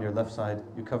spit on your left side.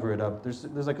 You cover it up. There's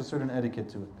like a certain etiquette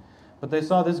to it. But they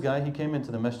saw this guy. He came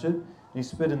into the masjid and he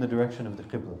spit in the direction of the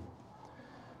qibla.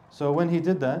 So when he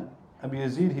did that, Abu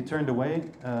Yazid, he turned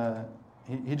away.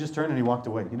 He just turned and he walked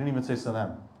away. He didn't even say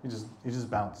salam. He just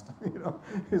bounced.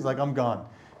 He's like, I'm gone.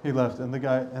 He left, and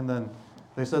then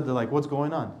they said, they're like, what's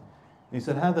going on? He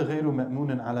said, هذا غير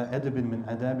مأمون على أدب من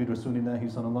آداب رسول الله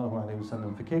صلى الله عليه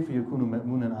وسلم فكيف يكون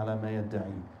مأمونا على ما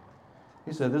يدعي.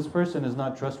 He said, this person is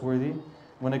not trustworthy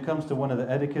when it comes to one of the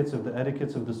etiquettes of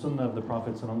the sunnah of the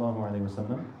Prophet sallallahu alaihi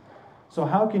wasallam. So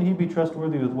how can he be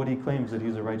trustworthy with what he claims that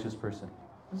he's a righteous person?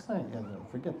 It's like, yeah, no,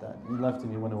 forget that. He left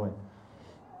and he went away.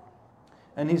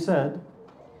 And he said,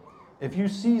 if you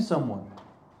see someone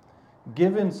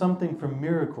given something from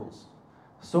miracles,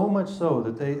 so much so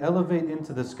that they elevate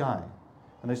into the sky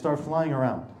and they start flying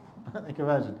around. Like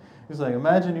imagine. He's like,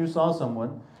 imagine you saw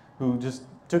someone who just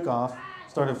took off,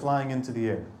 started flying into the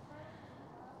air.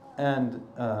 And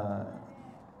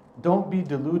don't be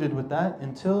deluded with that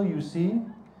until you see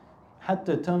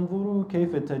حتى تنظروا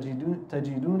كيف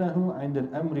تجدونه عند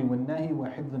الأمر والنهي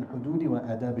وحفظ الحدود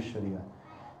وآداب الشريعة.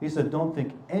 He said, don't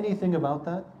think anything about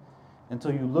that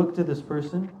until you look to this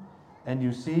person and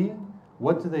you see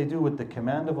what do they do with the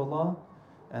command of Allah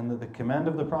and the command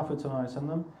of the Prophet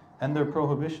ﷺ and their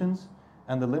prohibitions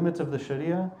and the limits of the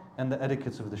Sharia and the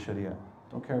etiquettes of the Sharia.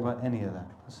 Don't care about any of that.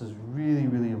 This is really,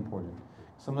 really important.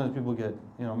 Sometimes people get,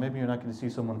 maybe you're not going to see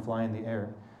someone fly in the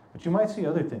air, but you might see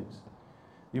other things.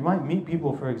 You might meet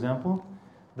people, for example,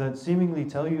 that seemingly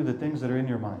tell you the things that are in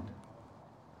your mind.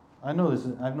 I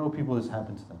know people this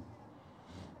happened to them.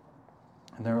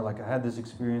 And they were like, I had this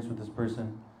experience with this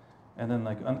person, and then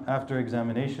after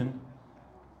examination,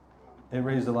 it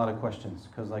raised a lot of questions,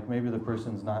 because maybe the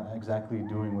person's not exactly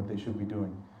doing what they should be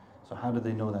doing. So how do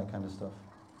they know that kind of stuff?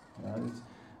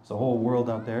 It's a whole world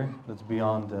out there that's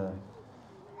beyond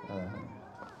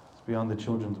it's beyond the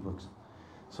children's books.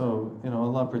 So,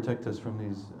 Allah protect us from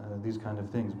these kind of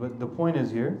things. But the point is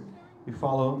here, you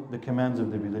follow the commands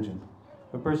of the religion.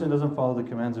 If a person doesn't follow the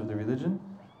commands of the religion,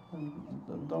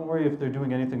 don't worry if they're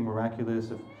doing anything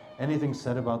miraculous, if anything's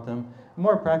said about them. A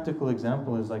more practical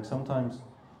example is sometimes,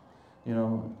 it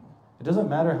doesn't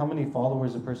matter how many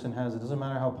followers a person has, it doesn't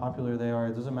matter how popular they are,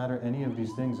 it doesn't matter any of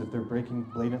these things if they're breaking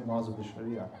blatant laws of the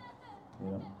Sharia.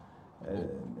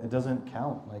 It doesn't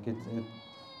count.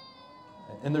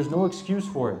 And there's no excuse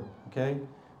for it, okay?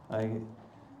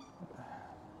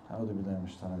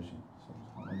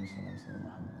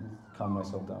 Calm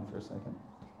myself down for a second.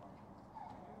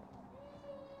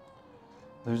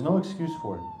 There's no excuse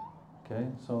for it, okay?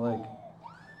 So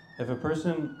if a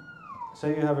person,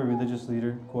 say you have a religious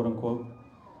leader, quote unquote,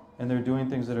 and they're doing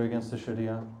things that are against the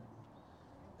Sharia,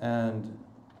 and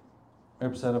they're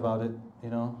upset about it,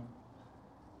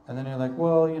 and then you're like,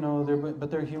 well,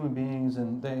 they're human beings,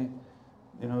 and they,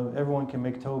 everyone can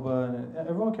make tawbah, and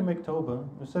everyone can make tawbah.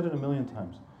 We've said it a million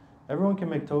times. Everyone can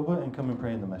make tawbah and come and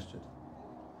pray in the masjid.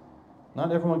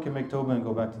 Not everyone can make tawbah and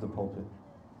go back to the pulpit.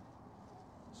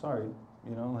 Sorry,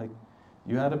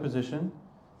 you had a position,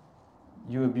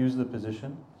 you abused the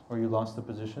position, or you lost the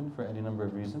position for any number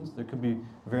of reasons. There could be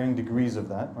varying degrees of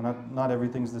that. Or not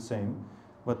everything's the same,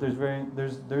 but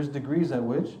there's degrees at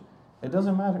which it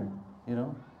doesn't matter.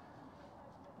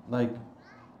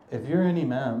 If you're an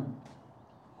imam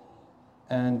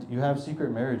and you have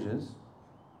secret marriages,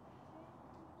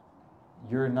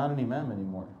 you're not an imam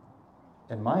anymore.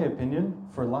 In my opinion,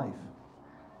 for life.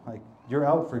 You're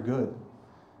out for good.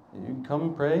 You can come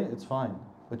and pray, it's fine,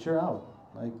 but you're out.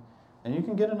 And you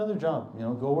can get another job.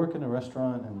 Go work in a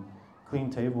restaurant and clean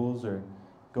tables, or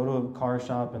go to a car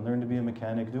shop and learn to be a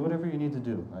mechanic. Do whatever you need to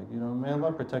do. May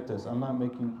Allah protect us. I'm not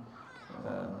making.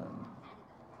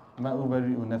 I'm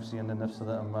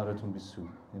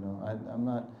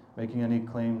not making any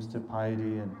claims to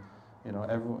piety, and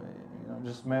everyone,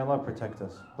 just may Allah protect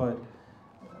us. But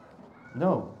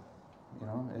no,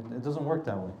 it doesn't work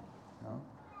that way.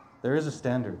 There is a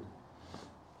standard.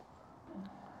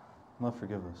 Allah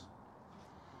forgive us.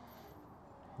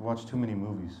 We watch too many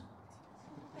movies.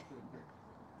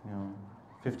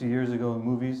 50 years ago in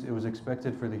movies, it was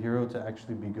expected for the hero to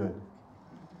actually be good.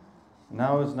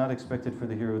 Now it's not expected for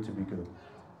the hero to be good.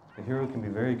 The hero can be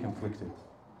very conflicted.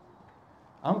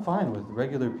 I'm fine with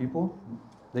regular people.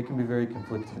 They can be very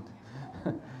conflicted.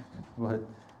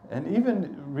 And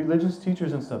even religious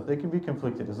teachers and stuff, they can be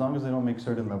conflicted as long as they don't make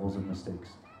certain levels of mistakes.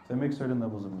 If they make certain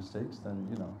levels of mistakes, then,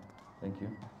 thank you.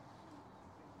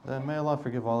 Then may Allah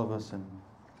forgive all of us and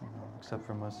accept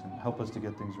from us and help us to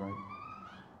get things right.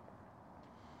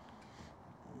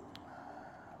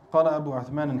 قال أبو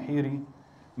عثمان الحيري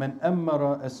من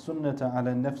أمر السنة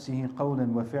على نفسه قولا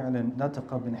وفعلا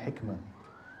نطق بالحكمة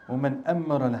ومن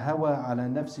أمر الهوى على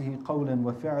نفسه قولا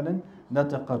وفعلا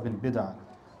نطق بالبدعة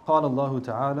قال الله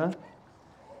تعالى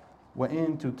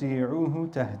وإن تطيعوه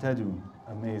تهتدوا.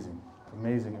 Amazing.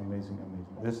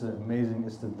 This is an amazing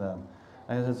istidlal.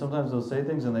 Like I said, sometimes they'll say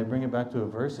things and they bring it back to a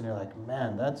verse and you're like,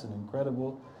 man, that's an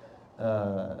incredible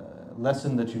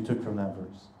lesson that you took from that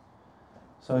verse.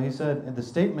 So he said, the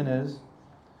statement is,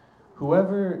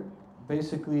 whoever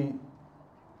basically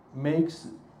makes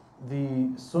the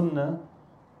sunnah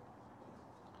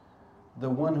the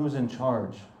one who's in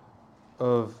charge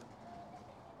of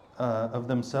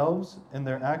themselves in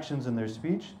their actions and their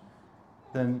speech,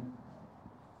 then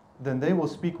they will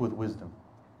speak with wisdom.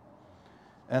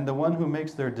 And the one who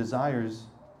makes their desires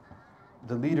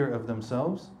the leader of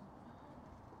themselves,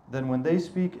 then when they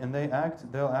speak and they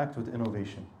act, they'll act with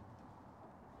innovation.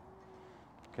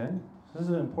 Okay? This is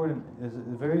is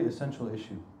a very essential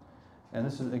issue. And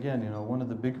this is, again, one of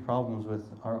the big problems with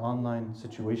our online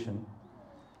situation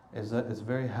is that it's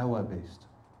very hawa-based.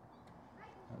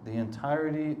 The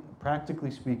entirety,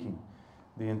 practically speaking,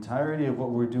 the entirety of what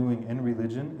we're doing in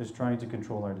religion is trying to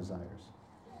control our desires.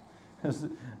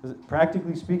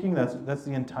 Practically speaking, that's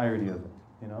the entirety of it,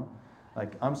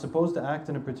 Like, I'm supposed to act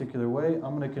in a particular way,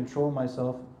 I'm going to control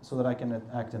myself so that I can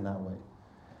act in that way.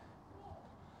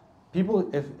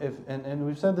 People, and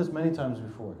we've said this many times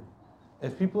before,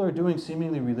 if people are doing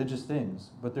seemingly religious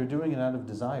things, but they're doing it out of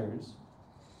desires,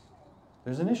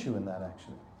 there's an issue in that,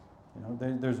 actually.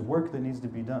 There's work that needs to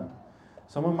be done.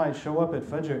 Someone might show up at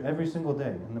Fajr every single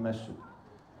day in the masjid,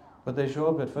 but they show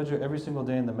up at Fajr every single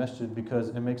day in the masjid because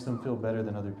it makes them feel better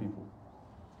than other people.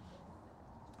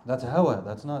 That's hawa.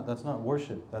 That's not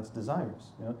worship. That's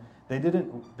desires. They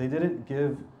didn't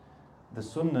give the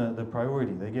sunnah the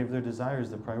priority. They gave their desires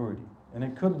the priority, and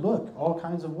it could look all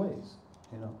kinds of ways.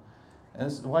 And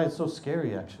it's why it's so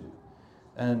scary, actually,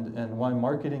 and why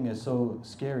marketing is so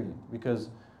scary, because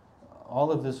all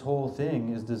of this whole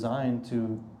thing is designed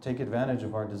to take advantage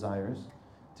of our desires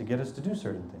to get us to do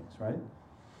certain things, right?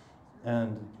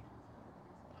 And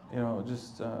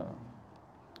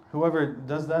whoever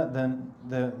does that, then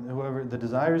whoever the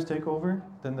desires take over,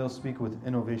 then they'll speak with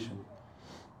innovation.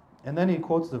 And then he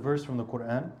quotes the verse from the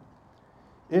Quran: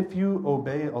 "If you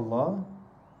obey Allah,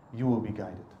 you will be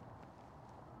guided."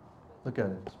 Look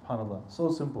at it, subhanAllah,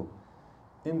 so simple.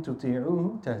 "In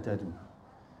tuti'uhu tahtadu."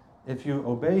 If you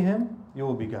obey Him, you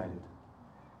will be guided.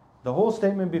 The whole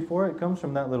statement before it comes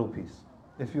from that little piece.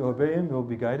 If you obey Him, you will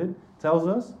be guided. Tells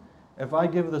us, if I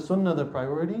give the sunnah the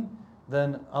priority,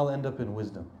 then I'll end up in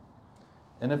wisdom.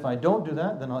 And if I don't do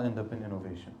that, then I'll end up in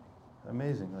innovation.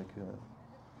 Amazing,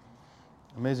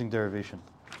 amazing derivation.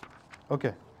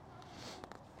 Okay.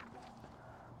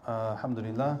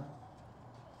 Alhamdulillah.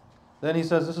 Then he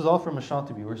says, this is all from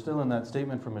Ash-Shatibi. We're still in that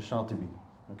statement from Ash-Shatibi.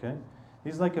 Okay?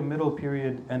 He's like a middle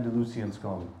period Andalusian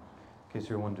scholar, in case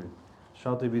you're wondering.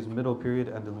 Shatibi's middle period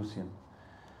Andalusian.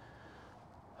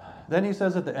 Then he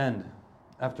says at the end,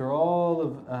 after all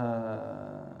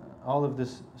of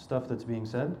this stuff that's being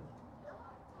said,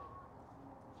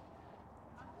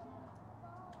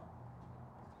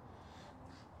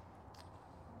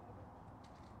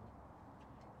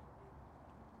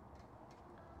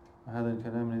 then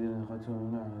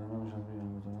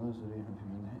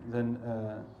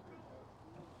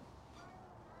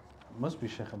must be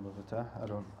Shaykh Abdul Fattah,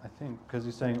 I think, because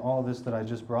he's saying all this that I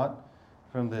just brought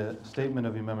from the statement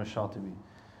of Imam al-Shatibi.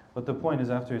 But the point is,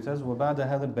 after it says, وَبَعْدَ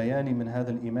هَذَا الْبَيَانِ مِنْ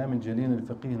هَذَا الْإِمَامِ الْجَلِيلِ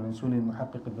الْفَقِيهِ الْأُصُولِ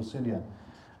الْمُحَقِّقِ الْبَصِيرِ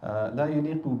لا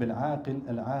يليق بالعاقل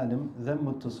العالم ذم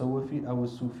التصوف أو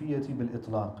الصوفية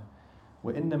بالإطلاق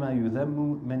وإنما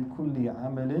يذم من كل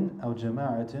عمل أو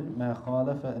جماعة ما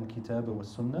خالف الكتاب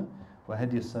والسنة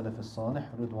وهدي السلف الصالح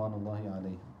رضوان الله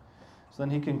عليهم. So then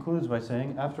he concludes by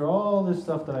saying, after all this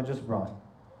stuff that I just brought,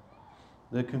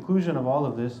 the conclusion of all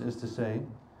of this is to say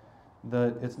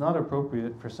that it's not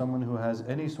appropriate for someone who has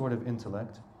any sort of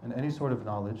intellect and any sort of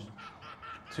knowledge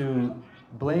to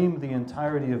blame the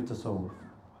entirety of tasawwuf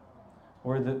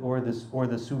or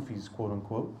the Sufis, quote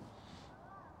unquote,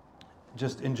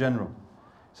 just in general.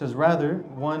 He says, rather,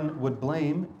 one would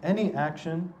blame any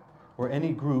action or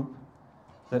any group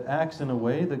that acts in a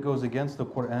way that goes against the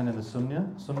Quran and the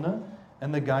Sunnah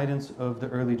and the guidance of the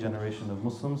early generation of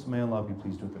Muslims. May Allah be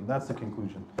pleased with them. That's the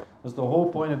conclusion. That's the whole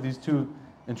point of these two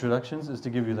introductions, is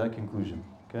to give you that conclusion.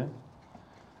 Okay?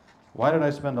 Why did I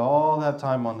spend all that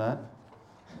time on that?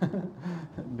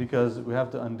 Because we have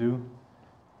to undo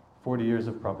 40 years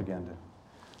of propaganda.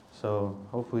 So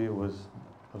hopefully it was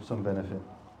of some benefit.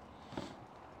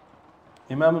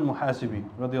 Imam al-Muhasibi,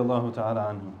 radiallahu ta'ala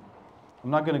anhu.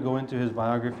 I'm not going to go into his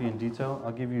biography in detail.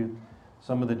 I'll give you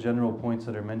some of the general points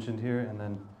that are mentioned here, and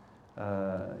then,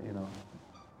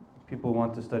 people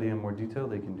want to study in more detail,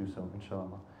 they can do so,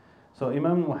 inshallah. So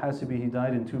Imam al-Muhasibi, he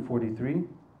died in 243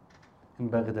 in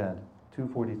Baghdad.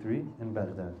 243 in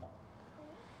Baghdad.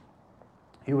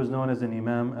 He was known as an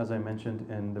imam, as I mentioned,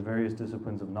 in the various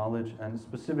disciplines of knowledge, and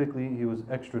specifically he was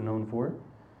extra known for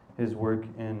his work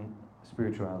in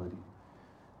spirituality.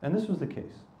 And this was the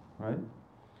case, right?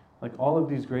 Like all of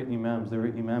these great imams, they were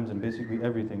imams in basically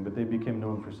everything, but they became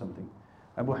known for something.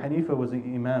 Abu Hanifa was an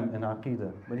imam in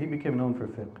Aqidah, but he became known for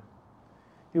fiqh.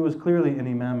 he was clearly an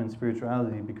imam in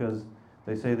spirituality because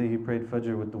they say that he prayed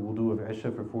Fajr with the wudu of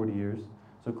Isha for 40 years.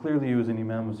 So clearly he was an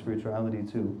imam of spirituality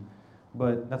too.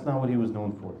 But that's not what he was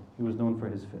known for. He was known for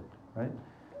his fiqh, right?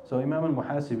 So Imam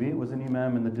al-Muhasibi was an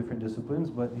imam in the different disciplines,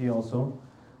 but he also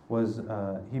was,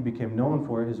 he became known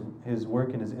for his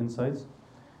work and his insights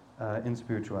in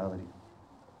spirituality.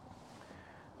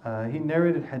 He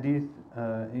narrated hadith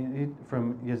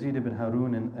from Yazid ibn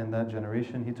Harun and that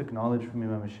generation. He took knowledge from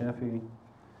Imam al-Shafi'i.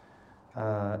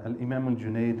 Imam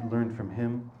al-Junayd learned from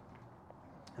him.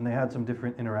 And they had some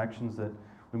different interactions that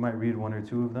we might read one or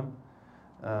two of them.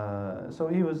 So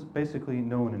he was basically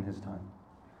known in his time.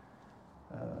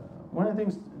 One of the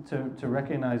things to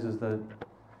recognize is that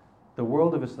the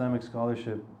world of Islamic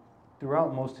scholarship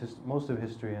throughout most of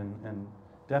history and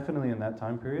definitely in that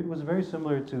time period was very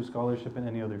similar to scholarship in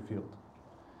any other field.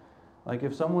 Like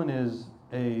if someone is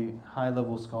a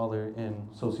high-level scholar in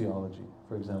sociology,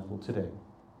 for example, today,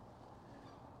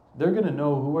 they're going to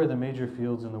know who are the major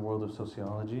fields in the world of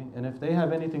sociology, and if they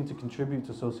have anything to contribute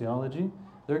to sociology,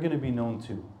 they're going to be known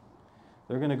too.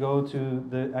 They're going to go to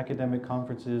the academic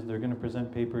conferences, they're going to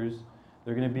present papers,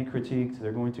 they're going to be critiqued,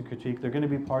 they're going to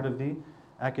be part of the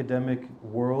academic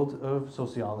world of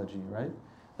sociology, right?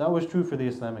 That was true for the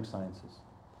Islamic sciences.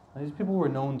 These people were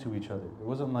known to each other. It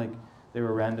wasn't like they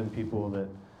were random people that,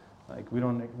 like, we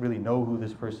don't really know who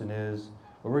this person is,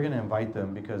 but we're going to invite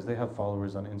them because they have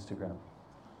followers on Instagram.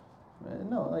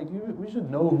 No, like we should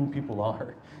know who people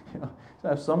are. You know, to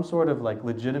have some sort of like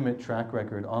legitimate track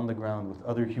record on the ground with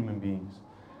other human beings,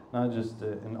 not just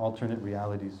in alternate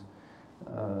realities.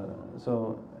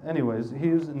 So, anyways, he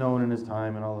was known in his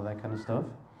time and all of that kind of stuff.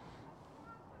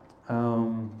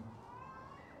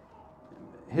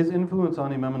 His influence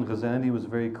on Imam al-Ghazali was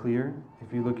very clear.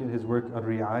 If you look at his work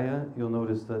Al-Ri'aya, you'll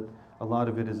notice that a lot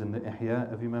of it is in the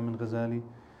Ihya of Imam al-Ghazali.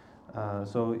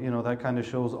 So, you know, that kind of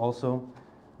shows also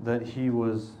that he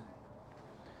was,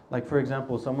 like for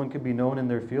example, someone could be known in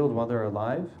their field while they're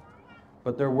alive,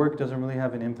 but their work doesn't really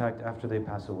have an impact after they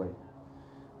pass away.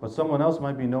 But someone else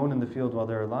might be known in the field while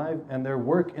they're alive, and their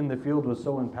work in the field was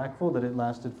so impactful that it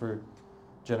lasted for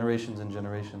generations and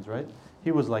generations, right?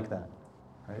 He was like that,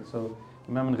 right? So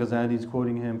Imam al-Ghazali is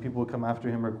quoting him, people who come after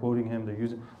him are quoting him, they're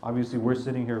using, obviously we're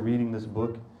sitting here reading this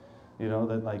book, you know,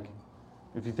 that like,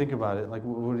 if you think about it, like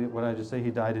what did I just say? He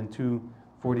died in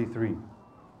 243.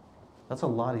 That's a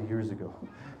lot of years ago.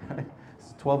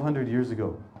 It's 1,200 years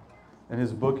ago, and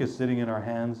his book is sitting in our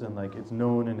hands, and like it's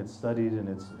known and it's studied, and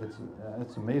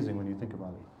it's amazing when you think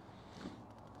about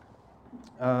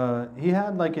it. He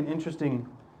had like an interesting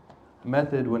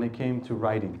method when it came to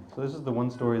writing. So this is the one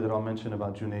story that I'll mention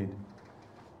about Junayd.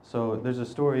 So there's a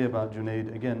story about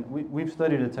Junayd. Again, we've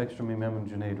studied a text from Imam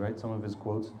Junayd, right? Some of his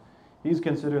quotes. He's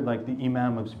considered like the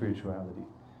imam of spirituality,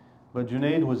 but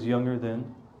Junayd was younger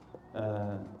than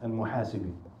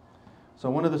al-Muhasibi. So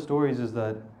one of the stories is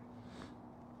that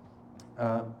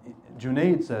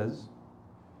Junayd says,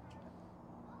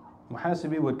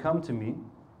 Muhasibi would come to me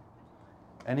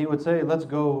and he would say, let's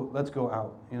go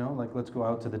out, you know, like let's go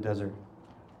out to the desert.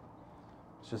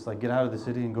 It's just like get out of the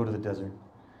city and go to the desert.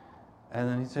 And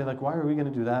then he'd say, like, why are we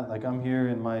going to do that? Like, I'm here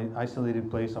in my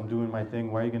isolated place, I'm doing my thing,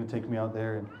 why are you going to take me out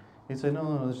there? And he'd say, no,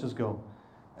 let's just go.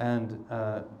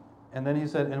 And then he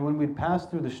said, and when we'd pass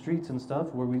through the streets and stuff,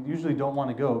 where we usually don't want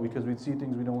to go because we'd see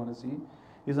things we don't want to see,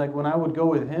 he's like, when I would go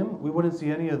with him, we wouldn't see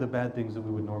any of the bad things that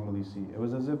we would normally see. It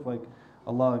was as if like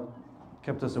Allah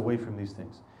kept us away from these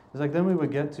things. It's like then we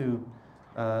would get to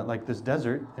like this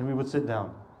desert and we would sit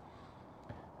down.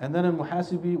 And then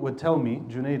al-Muhasibi would tell me,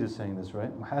 Junayd is saying this,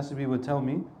 right? Muhasibi would tell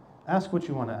me, ask what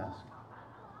you want to ask.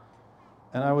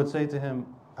 And I would say to him,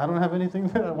 I don't have anything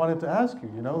that I wanted to ask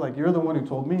you, you know? Like, you're the one who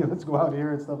told me, let's go out here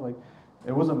and stuff. Like,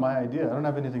 it wasn't my idea. I don't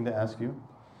have anything to ask you.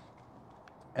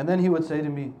 And then he would say to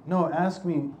me, no, ask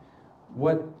me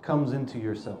what comes into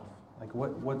yourself. Like,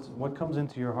 what comes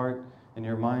into your heart and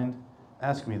your mind?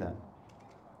 Ask me that.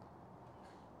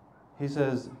 He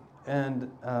says, and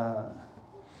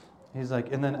he's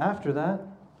like, and then after that,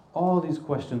 all these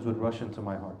questions would rush into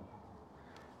my heart.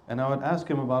 And I would ask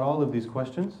him about all of these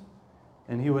questions,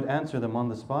 and he would answer them on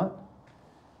the spot,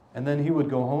 and then he would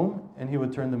go home and he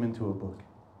would turn them into a book.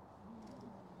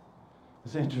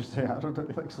 It's interesting. I don't know,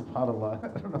 like subhanAllah,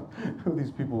 I don't know who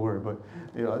these people were, but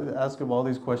you know, ask him all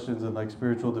these questions and like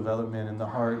spiritual development and the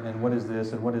heart and what is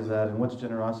this and what is that and what's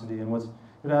generosity and what's.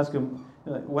 You'd ask him,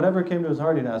 you know, whatever came to his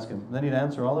heart, he'd ask him. And then he'd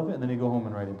answer all of it, and then he'd go home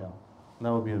and write it down. And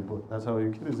that would be a book. That's how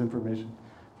he'd get his information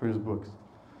for his books.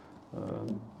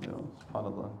 You know,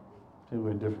 subhanAllah.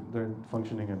 They're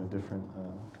functioning in a different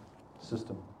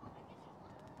system.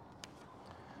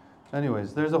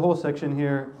 Anyways, there's a whole section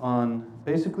here on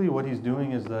basically what he's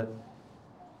doing is that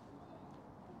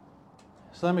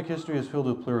Islamic history is filled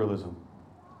with pluralism,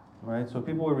 right? So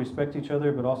people would respect each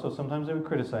other, but also sometimes they would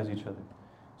criticize each other.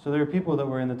 So there are people that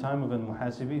were in the time of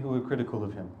al-Muhasibi who were critical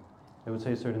of him. They would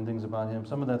say certain things about him.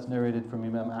 Some of that's narrated from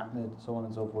Imam Ahmed, so on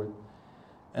and so forth.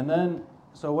 And then,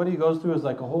 so what he goes through is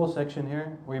like a whole section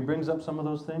here where he brings up some of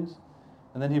those things,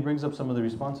 and then he brings up some of the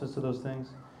responses to those things,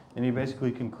 and he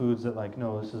basically concludes that like,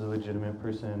 no, this is a legitimate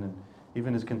person, and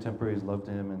even his contemporaries loved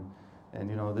him, and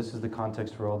you know, this is the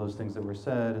context for all those things that were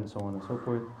said, and so on and so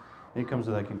forth. And he comes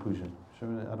to that conclusion.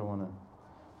 I don't want to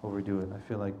overdo it. I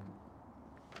feel like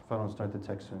if I don't start the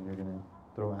text soon, you're going to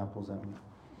throw apples at me.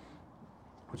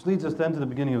 Which leads us then to the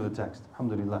beginning of the text.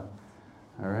 Alhamdulillah.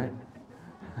 All right?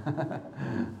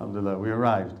 Alhamdulillah, we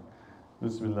arrived.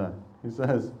 Bismillah. He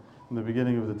says in the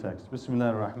beginning of the text,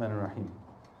 Bismillah ar-Rahman ar-Rahim.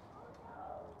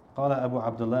 قال أبو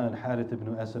عبد الله الحارث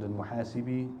بن أسد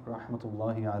المحاسبي رحمة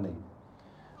الله عليه.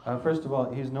 First of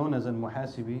all, he's known as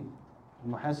al-Muhasibi.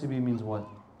 Muhasibi means what?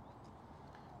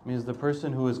 It means the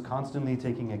person who is constantly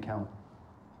taking account.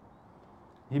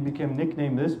 He became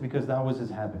nicknamed this because that was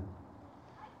his habit.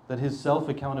 That his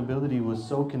self-accountability was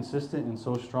so consistent and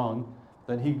so strong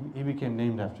that he became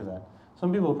named after that.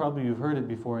 Some people probably you've heard it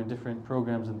before in different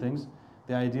programs and things,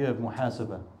 the idea of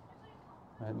muhasabah.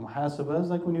 Right? Muhasabah is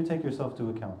like when you take yourself to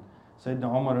account. Sayyidina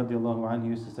Umar radiallahu anhu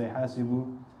used to say,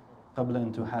 hasibu qabla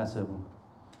an tuhasabu.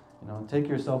 You know, take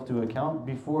yourself to account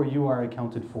before you are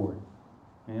accounted for.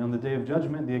 And on the day of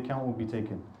judgment, the account will be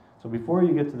taken. So before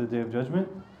you get to the day of judgment,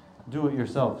 do it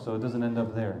yourself so it doesn't end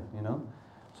up there, you know.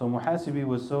 So Muhasibi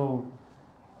was so,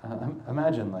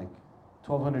 imagine like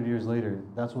 1200 years later,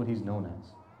 that's what he's known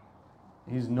as.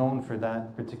 He's known for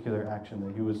that particular action,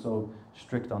 that he was so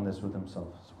strict on this with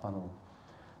himself, subhanAllah.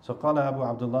 So قال Abu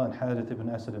Abdullah al-Harith ibn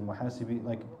Asad al-Muhasibi,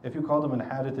 like if you called him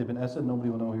al-Harith ibn Asad,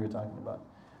 nobody will know who you're talking about.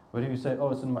 But if you say,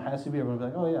 oh, it's al-Muhasibi, everyone will be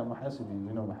like, oh yeah, Muhasibi,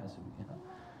 we know Muhasibi. You know?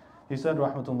 He said,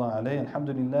 Rahmatullah alayhi,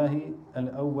 Alhamdulillahi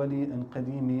al-awwali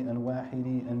al-qadimi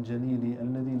al-wahidi al-jalili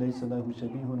alladhi laysa lahu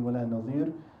shabihun wa la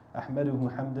nadhir ahmaduhu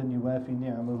hamdan yuwafi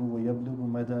ni'amahu wa yablugu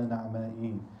mada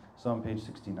na'ma'i. Psalm page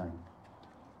 69.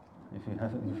 If you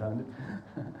haven't, you found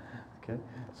it. Okay.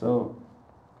 So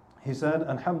he said,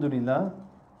 Alhamdulillah,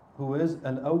 who is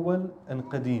al-awwal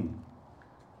al-qadim.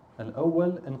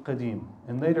 Al-awwal al-qadim.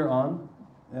 And later on,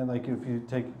 and like if you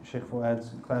take Sheikh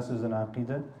Fuad's classes in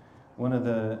Aqidah, one of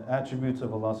the attributes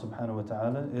of Allah subhanahu wa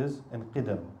ta'ala is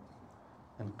al-qidam.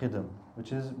 Al-qidam,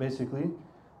 which is basically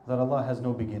that Allah has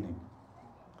no beginning.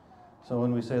 So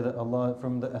when we say that Allah,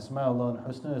 from the Asma Allah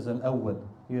al-Husna is al-awwal,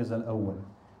 He is al-awwal,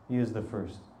 He is the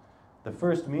first. The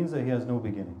first means that He has no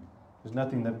beginning. There's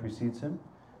nothing that precedes Him,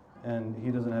 and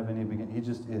He doesn't have any beginning. He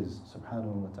just is,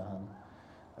 subhanahu wa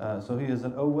ta'ala. So He is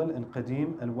al-awwal,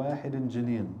 al-qadim, al-wahid,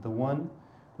 al-jalil, the one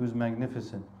who's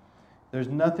magnificent. There's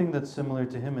nothing that's similar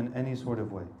to Him in any sort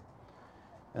of way.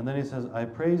 And then he says, I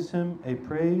praise Him a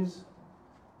praise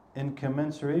in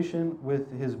commensuration with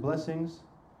His blessings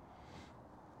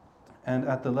and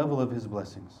at the level of His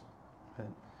blessings. Okay.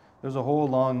 There's a whole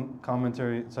long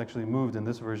commentary. It's actually moved in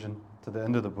this version to the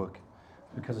end of the book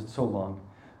because it's so long.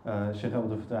 Sheikh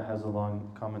Abdul Fattah has a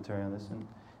long commentary on this. And you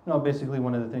know, basically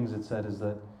one of the things it said is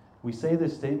that we say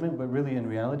this statement, but really in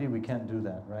reality we can't do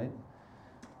that, right?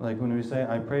 Like when we say,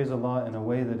 I praise Allah in a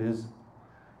way that is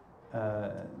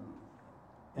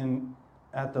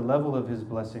at the level of His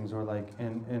blessings, or like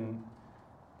in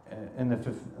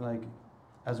the like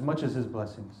as much as His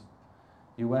blessings.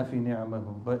 Yuwafi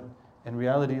ni'amahu. But in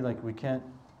reality, like we can't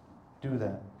do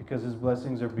that because His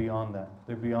blessings are beyond that.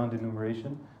 They're beyond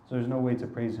enumeration. So there's no way to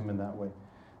praise Him in that way.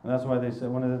 And that's why they say,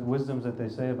 one of the wisdoms that they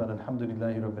say about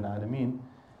Alhamdulillahi Rabbil Alameen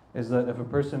is that if a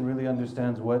person really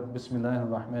understands what Bismillah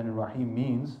ar-Rahman ar-Rahim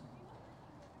means,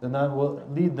 then that will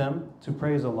lead them to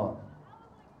praise Allah.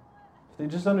 If they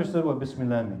just understood what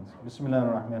Bismillah means, Bismillah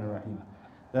ar-Rahman ar-Rahim,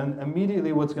 then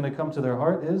immediately what's going to come to their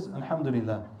heart is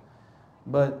Alhamdulillah.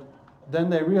 But then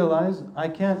they realize, I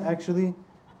can't actually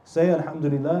say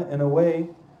Alhamdulillah in a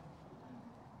way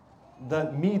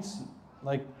that meets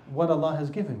like what Allah has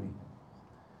given me.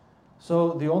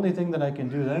 So the only thing that I can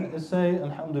do then is say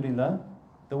Alhamdulillah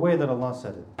the way that Allah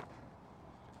said it.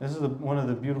 This is one of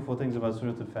the beautiful things about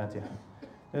Surah Al-Fatiha.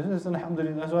 It's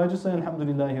Alhamdulillah. So I just say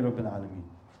Alhamdulillahi Rabbil Alameen.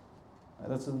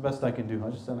 That's the best I can do. I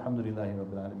just say Alhamdulillahi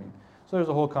Rabbil Alameen. So there's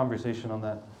a whole conversation on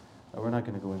that. We're not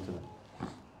going to go into that.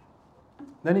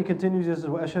 Then he continues, he says,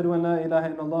 وَأَشْهَدُ أَنْ لَا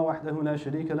إِلَهَ إِلَّا اللَّهُ وَحْدَهُ لَا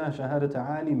شَرِيكَ لَهُ شَهَادَةَ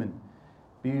عَالِمٍ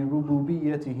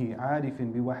بِرُبُوبِيَّتِهِ عَارِفٍ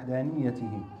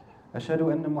بِوَحْدَانِيَّتِهِ أشهد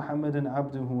أن محمدا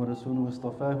عبده ورسوله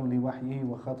اصطفاه لوحيه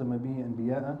وختم به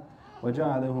أنبياء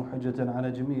وجعله حجة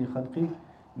على جميع خلقه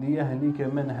ليهلك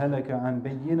من هلك عن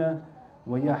بينة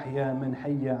ويحيى من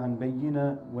حي عن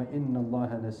بينة وإن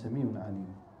الله لسميع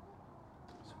عليم.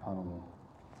 Subhanallah.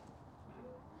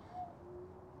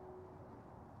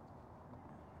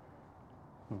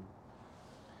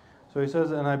 So he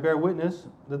says, and I bear witness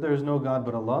that there is no God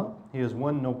but Allah. He is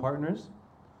one, no partners.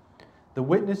 The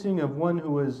witnessing of one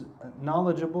who is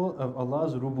knowledgeable of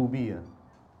Allah's rububiyyah.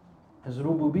 His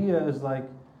rububiyyah is like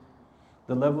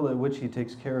the level at which He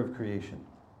takes care of creation.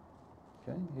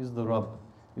 Okay? He's the Rabb.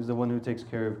 He's the one who takes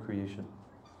care of creation.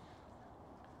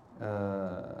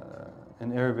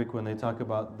 In Arabic, when they talk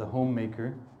about the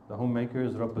homemaker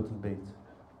is Rabbatul Bayt.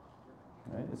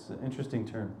 Right? It's an interesting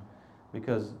term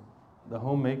because the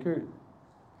homemaker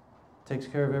takes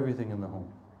care of everything in the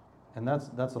home. And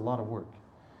that's a lot of work.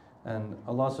 And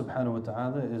Allah subhanahu wa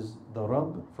ta'ala is the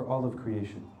Rabb for all of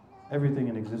creation. Everything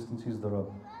in existence, He's the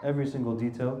Rabb. Every single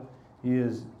detail, He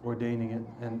is ordaining it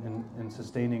and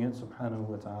sustaining it, subhanahu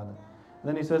wa ta'ala.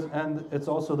 Then He says, and it's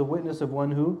also the witness of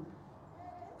one who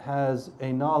has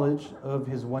a knowledge of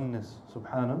His oneness,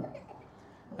 subhanahu.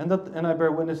 And I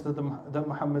bear witness that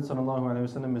Muhammad sallallahu alayhi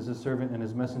wa sallam is His servant and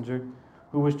His messenger,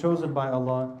 who was chosen by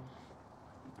Allah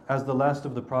as the last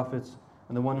of the prophets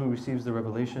and the one who receives the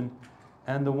revelation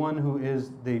and the one who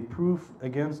is the proof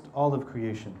against all of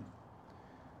creation.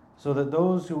 So that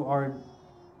those who are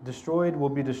destroyed will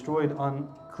be destroyed on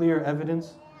clear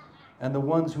evidence, and the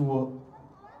ones who will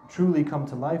truly come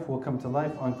to life will come to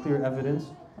life on clear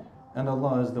evidence, and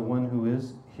Allah is the one who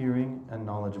is hearing and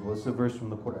knowledgeable. It's a verse from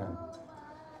the Quran.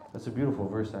 That's a beautiful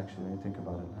verse actually when you think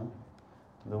about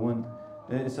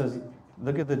it. It says,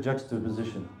 look at the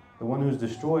juxtaposition. The one who's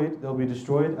destroyed, they'll be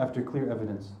destroyed after clear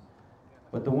evidence.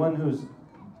 But the one who's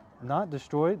not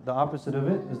destroyed, the opposite of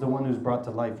it, is the one who's brought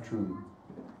to life truly.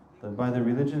 That by their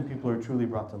religion, people are truly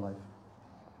brought to life.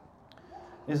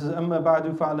 It says, أما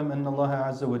بعد فاعلم أن الله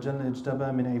عز وجل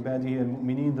اجتبى من عباده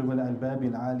المؤمنين ذوي الألباب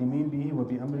العالمين به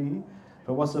وبأمره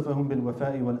فوصفهم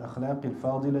بالوفاء والأخلاق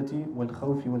الفاضلة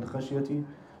والخوف والخشية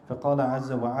فقال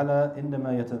عز وعلا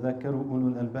إنما يتذكر أولو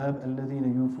الألباب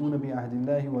الذين يوفون بعهد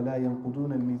الله ولا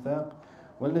ينقضون الميثاق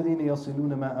والذين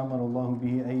يصلون ما أمر الله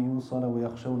به أن يوصل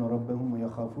ويخشون ربهم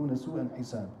ويخافون سوء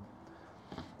الحساب.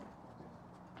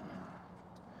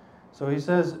 So he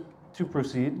says to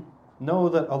proceed, know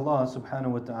that Allah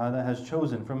subhanahu wa ta'ala has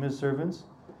chosen from His servants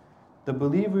the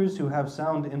believers who have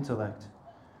sound intellect,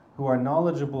 who are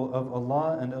knowledgeable of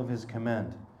Allah and of His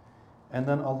command. And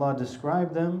then Allah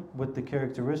described them with the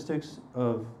characteristics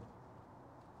of,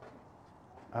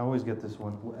 I always get this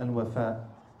one, al-wafa.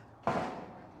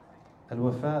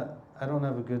 Al-wafa, I don't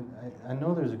have a good, I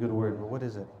know there's a good word, but what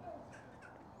is it?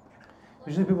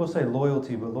 Usually people say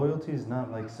loyalty, but loyalty is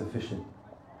not like sufficient.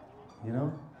 You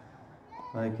know?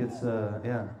 Like it's,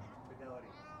 yeah.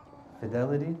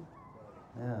 Fidelity?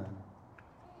 Yeah.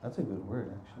 That's a good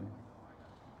word, actually.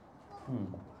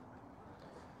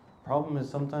 Problem is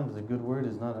sometimes the good word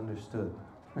is not understood.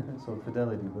 So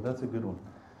fidelity, but that's a good one.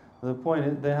 The point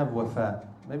is, they have wafa.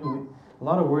 Maybe a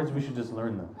lot of words we should just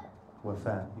learn them.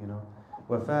 Wafa, you know.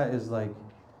 Wafa is like,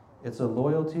 it's a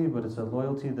loyalty, but it's a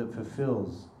loyalty that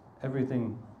fulfills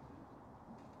everything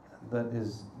that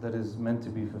is meant to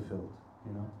be fulfilled,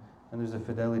 you know. And there's a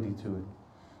fidelity to it.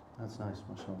 That's nice,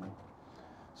 mashallah.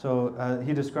 So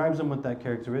he describes them with that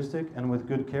characteristic and with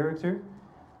good character,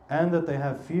 and that they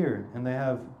have fear and they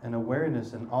have an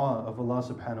awareness and awe of Allah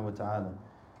subhanahu wa ta'ala.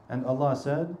 And Allah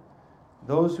said,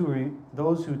 those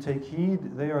who take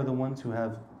heed, they are the ones who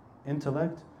have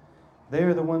intellect. They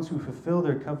are the ones who fulfill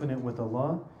their covenant with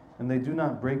Allah, and they do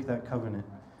not break that covenant.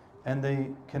 And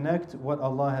they connect what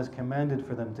Allah has commanded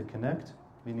for them to connect,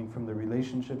 meaning from the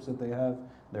relationships that they have,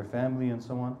 their family and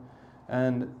so on,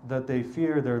 and that they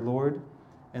fear their Lord,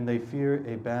 and they fear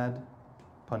a bad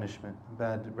punishment,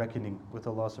 bad reckoning with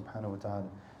Allah subhanahu wa ta'ala.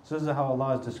 So this is how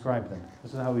Allah has described them.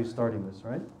 This is how He's starting this,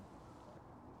 right?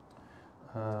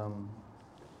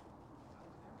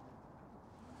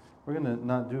 We're going to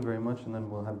not do very much and then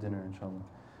we'll have dinner inshallah.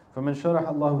 فَمَنْ شَرَحَ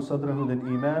اللَّهُ صَدْرَهُ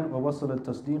لِلْإِيمَانِ وَوَصَلَ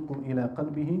التَّصْدِيقُ إِلَى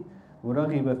قَلْبِهِ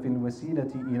وَرَغِبَ فِي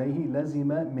الْوَسِيلَةِ إِلَيْهِ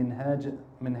لَزِمَ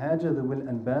مِنْهَاجَ ذوي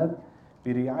الْأَلْبَابِ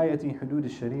برعاية حدود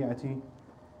الشريعة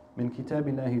من كتاب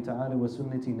الله تعالى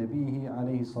وسنة نبيه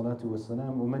عليه الصلاة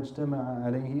والسلام وما اجتمع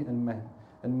عليه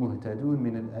المهتدون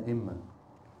من الأئمة.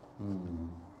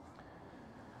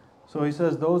 So he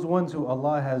says those ones who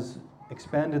Allah has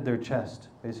expanded their chest,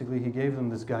 basically He gave them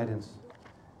this guidance,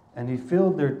 and He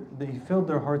filled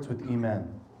their hearts with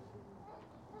iman.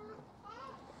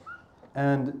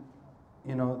 And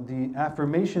you know, the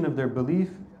affirmation of their belief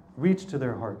reached to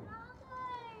their heart.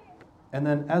 And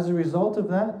then as a result of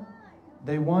that,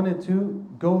 they wanted to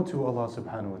go to Allah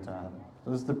subhanahu wa ta'ala.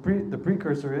 So this the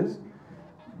precursor is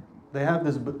they have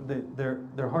this,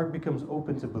 their heart becomes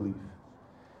open to belief.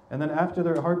 And then after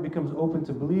their heart becomes open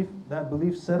to belief, that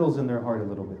belief settles in their heart a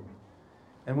little bit.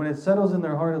 And when it settles in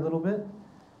their heart a little bit,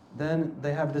 then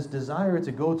they have this desire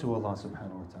to go to Allah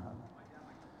subhanahu wa ta'ala.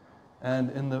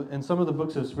 And in some of the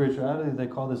books of spirituality, they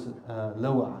call this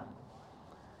lawa.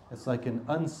 It's like an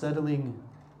unsettling,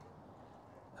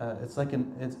 it's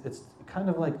kind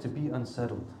of like to be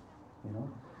unsettled, you know?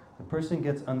 The person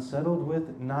gets unsettled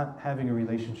with not having a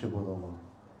relationship with Allah.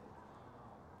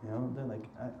 You know, they're like,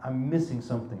 I'm missing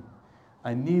something.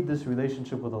 I need this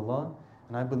relationship with Allah,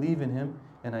 and I believe in Him,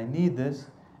 and I need this,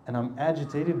 and I'm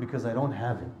agitated because I don't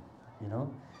have it, you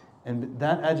know? And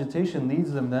that agitation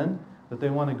leads them then that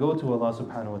they want to go to Allah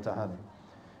subhanahu wa ta'ala.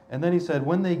 And then he said,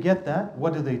 when they get that,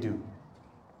 what do?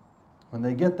 When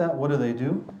they get that, what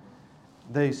do?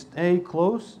 They stay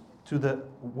close to the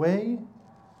way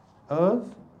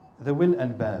of the will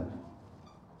albab.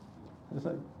 It's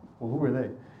like, well, who are they?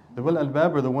 The will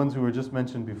albab are the ones who were just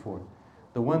mentioned before.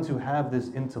 The ones who have this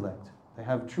intellect. They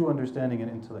have true understanding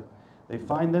and intellect. They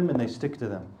find them and they stick to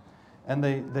them. And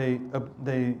they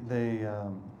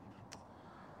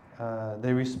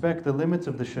respect the limits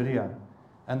of the Sharia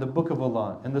and the Book of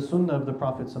Allah and the Sunnah of the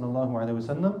Prophet sallallahu alaihi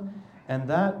wasallam, and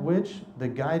that which the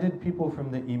guided people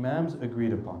from the Imams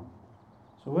agreed upon.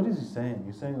 So what is he saying?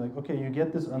 He's saying like, okay, you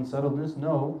get this unsettledness.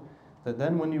 Know that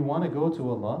then when you want to go to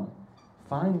Allah,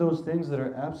 find those things that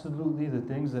are absolutely the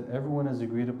things that everyone has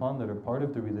agreed upon, that are part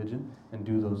of the religion, and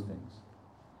do those things.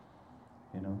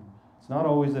 You know, it's not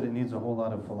always that it needs a whole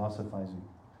lot of philosophizing.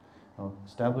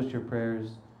 Establish your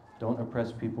prayers. Don't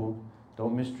oppress people.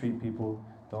 Don't mistreat people.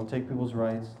 Don't take people's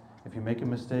rights. If you make a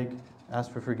mistake,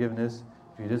 ask for forgiveness.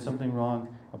 If you did something wrong,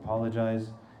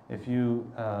 apologize. If you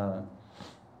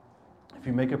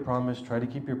make a promise, try to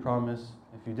keep your promise.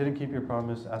 If you didn't keep your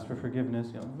promise, ask for forgiveness.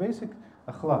 You know, basic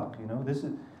akhlaq. You know,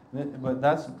 but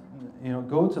that's, you know,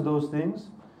 go to those things,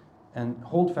 and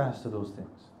hold fast to those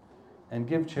things, and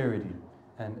give charity,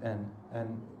 and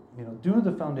you know, do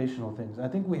the foundational things. I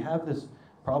think we have this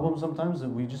problem sometimes that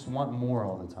we just want more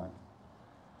all the time.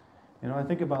 You know, I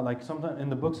think about like sometimes in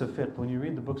the books of fiqh, when you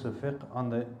read the books of fiqh on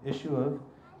the issue of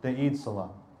the Eid Salah.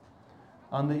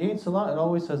 On the Eid Salah, it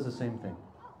always says the same thing.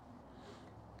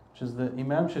 Which is the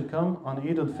Imam should come on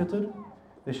Eid al-Fitr,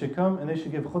 they should come and they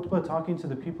should give khutbah talking to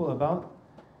the people about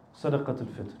Sadaqat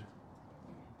al-Fitr.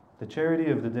 The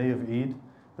charity of the day of Eid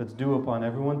that's due upon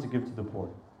everyone to give to the poor.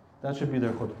 That should be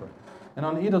their khutbah. And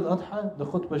on Eid al-Adha, the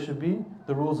khutbah should be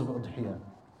the rules of Udhiyah.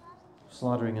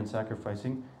 Slaughtering and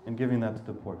sacrificing and giving that to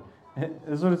the poor.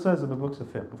 That's what it says in the books of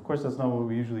fiqh. Of course, that's not what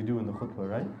we usually do in the khutbah,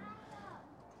 right?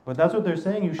 But that's what they're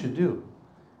saying you should do.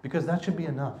 Because that should be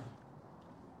enough.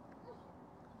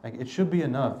 Like, it should be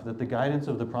enough that the guidance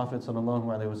of the Prophet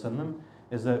ﷺ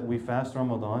is that we fast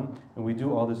Ramadan and we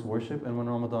do all this worship, and when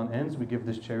Ramadan ends, we give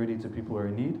this charity to people who are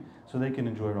in need so they can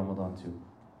enjoy Ramadan too.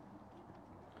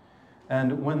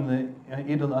 And when the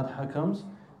Eid al-Adha comes,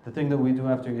 the thing that we do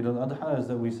after Eid al-Adha is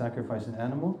that we sacrifice an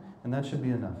animal, and that should be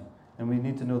enough. And we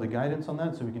need to know the guidance on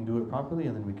that so we can do it properly,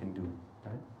 and then we can do it,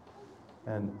 right?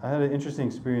 And I had an interesting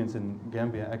experience in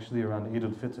Gambia actually around Eid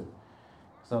al-Fitr.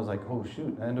 So I was like, oh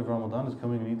shoot, the end of Ramadan is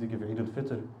coming, we need to give Eid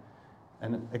al-Fitr.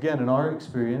 And again, in our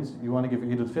experience, you want to give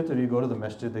Eid al-Fitr, you go to the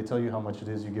masjid, they tell you how much it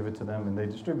is, you give it to them, and they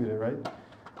distribute it, right?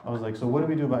 I was like, so what do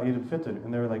we do about Eid al-Fitr?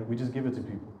 And they were like, we just give it to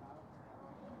people.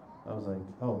 I was like,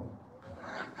 oh.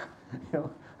 You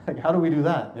know, like, how do we do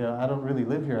that? You know, I don't really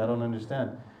live here, I don't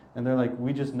understand. And they're like,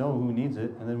 we just know who needs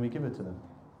it, and then we give it to them.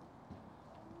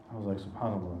 I was like,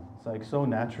 subhanAllah. It's like so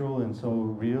natural and so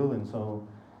real and so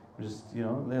just, you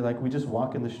know, they're like, we just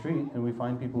walk in the street and we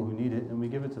find people who need it and we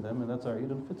give it to them, and that's our Eid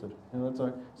al-Fitr. You know, that's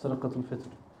our Sadaqat al-Fitr.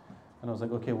 And I was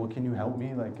like, okay, well, can you help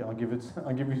me? Like, I'll give you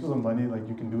some money, like,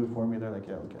 you can do it for me. They're like,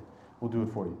 yeah, okay, we'll do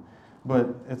it for you.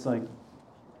 But it's like,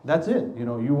 that's it. You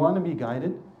know, you want to be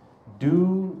guided,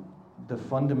 do the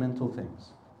fundamental things.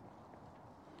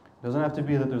 It doesn't have to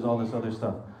be that there's all this other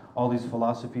stuff, all these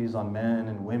philosophies on men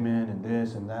and women and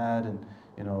this and that, and,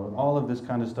 you know, all of this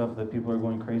kind of stuff that people are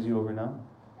going crazy over now.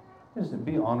 Just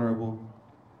be honorable,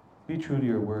 be true to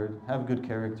your word, have good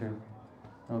character,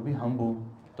 you know, be humble,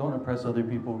 don't oppress other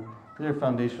people. They're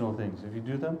foundational things. If you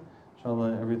do them,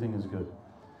 inshallah, everything is good.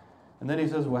 And then he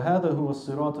says, وَهَذَا هُوَ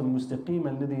الصِّرَاطُ الْمُسْتَقِيمَ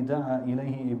الَّذِي دَعَا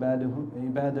إِلَيْهِ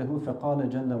عِبَادَهُ فَقَالَ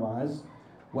جَلَّ وَعَزَّ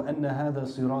وَأَنَّ هَذَا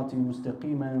صِرَاطِي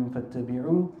مُسْتَقِيمًا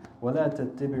فَاتَّبِعُوهُ وَلَا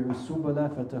تَتَّبِعُوا السُّبُلَ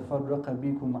فَتَفَرَّقَ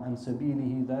بِكُمْ عَنْ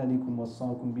سَبِيلِهِ ذَلِكُمْ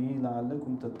وَصَّاكُمْ بِهِ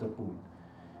لَعَلَّكُمْ تَتَّقُونَ.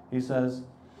 He says,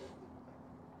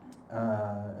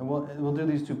 And we'll do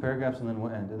these two paragraphs and then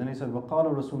we'll end. And then he said, وَقَالَ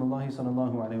رَسُولُ اللَّهِ صَلَى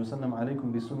اللَّهُ عَلَيْهِ وَسَلَّمَ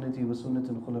عَلَيْكُمْ بِسُنَّتِي وَسُنَّةِ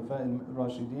الْخُلَفَاءِ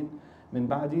الرَّاشِدِينَ مِنْ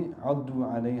بَعْدِ عَضُّوا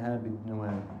عَلَيْهَا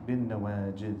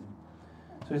بِالنَّوَاجِذِ.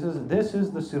 So he says, this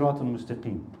is the Sirat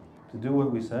al-Mustaqim. To do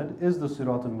what we said is the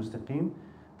Sirat al-Mustaqim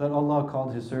that Allah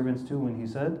called His servants to when He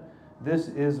said, this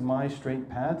is my straight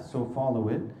path, so follow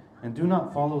it, and do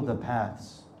not follow the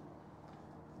paths.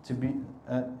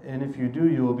 And if you do,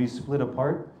 you will be split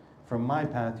apart from my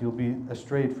path, you'll be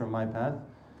astrayed from my path,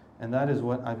 and that is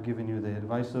what I've given you the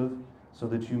advice of, so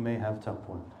that you may have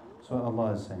taqwa. So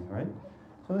Allah is saying, right?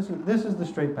 So this is the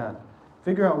straight path.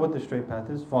 Figure out what the straight path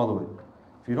is, follow it.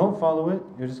 If you don't follow it,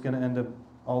 you're just going to end up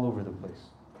all over the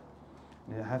place.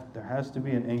 There has to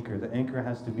be an anchor. The anchor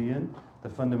has to be in the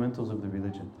fundamentals of the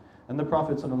religion. And the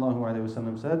Prophet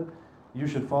ﷺ said, you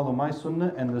should follow my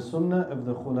sunnah and the sunnah of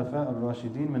the khulafa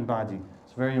al-rashidin min ba'di.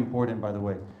 It's very important, by the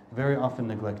way. Very often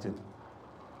neglected.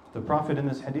 The Prophet in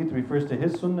this hadith refers to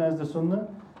his sunnah as the sunnah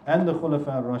and the khulafa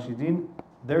al-rashidin,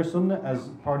 their sunnah, as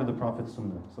part of the Prophet's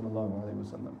sunnah.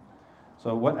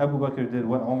 So what Abu Bakr did,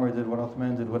 what Umar did, what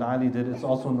Uthman did, what Ali did, it's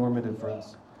also normative for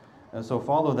us. And so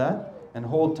follow that and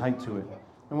hold tight to it.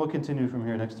 And we'll continue from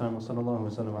here next time.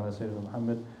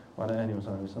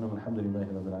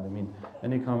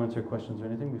 Any comments or questions or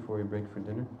anything before we break for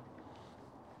dinner?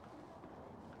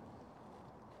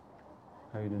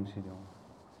 How are you doing, Sidi?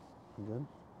 You good?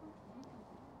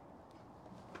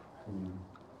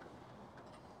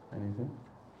 Anything?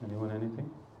 Anyone anything?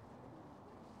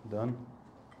 Done?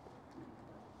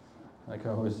 Like I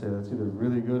always say, that's either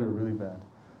really good or really bad.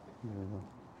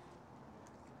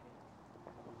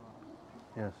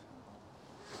 Yes.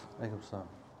 Alaikum salam.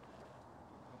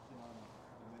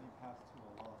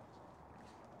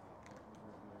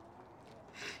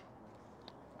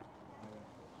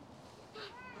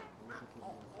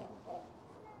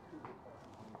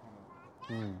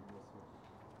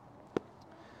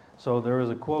 So there was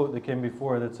a quote that came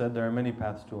before that said there are many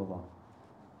paths to Allah.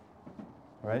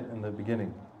 Right? In the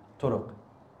beginning. Turuq.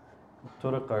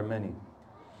 Turuq are many.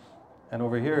 And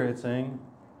over here it's saying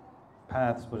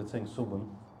paths, but it's saying subul,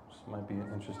 which might be an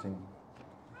interesting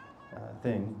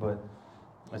thing, but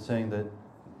it's saying that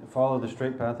follow the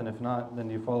straight path, and if not, then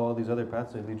you follow all these other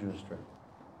paths that lead you astray.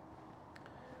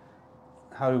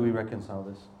 How do we reconcile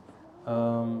this?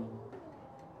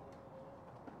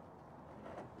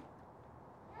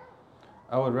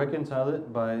 I would reconcile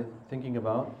it by thinking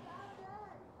about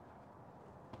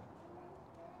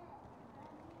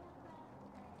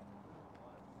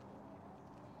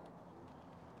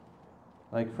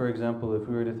like, for example, if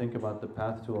we were to think about the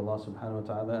path to Allah subhanahu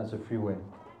wa ta'ala as a freeway.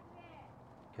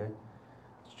 Okay?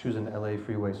 Let's choose an LA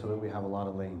freeway so that we have a lot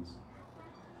of lanes.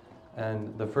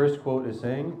 And the first quote is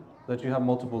saying that you have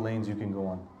multiple lanes you can go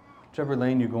on. Whichever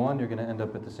lane you go on, you're going to end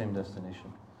up at the same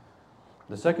destination.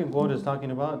 The second quote is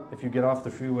talking about if you get off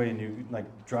the freeway and you like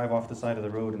drive off the side of the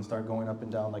road and start going up and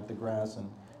down like the grass and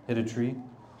hit a tree.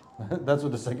 That's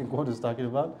what the second quote is talking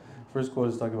about. First quote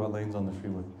is talking about lanes on the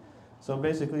freeway. So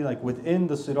basically, like within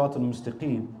the Sirat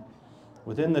al-Mustaqim,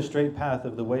 within the straight path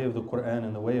of the way of the Quran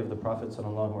and the way of the Prophet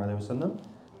ﷺ,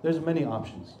 there's many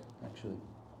options, actually.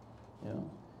 You know,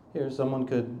 here someone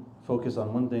could focus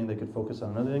on one thing, they could focus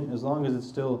on another thing. As long as it's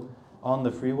still on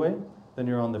the freeway, then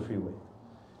you're on the freeway.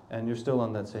 And you're still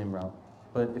on that same route.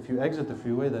 But if you exit the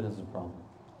freeway, then it's a problem.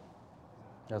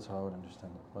 That's how I would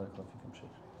understand it. Barakallahu fikum,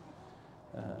 Shaykh.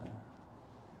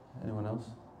 Anyone else?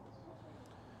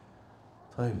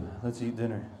 طيب, let's eat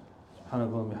dinner. سبحانك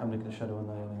اللهم وبحمدك أشهد أن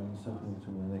لا إله إلا أنت أستغفرك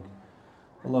وأتوب إليك.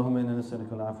 اللهم إنا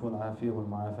نسألك العفو والعافية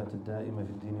والمعافاة الدائمة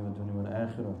في الدين والدنيا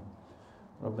والآخرة.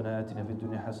 ربنا آتنا في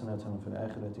الدنيا حسنة وفي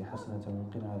الآخرة حسنة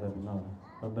وقنا عذاب النار.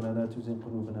 ربنا لا تزغ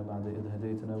قلوبنا بعد إذ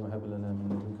هديتنا وهب لنا من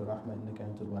لدنك رحمة إنك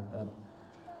أنت الوهاب.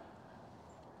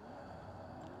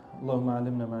 اللهم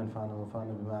علمنا ما ينفعنا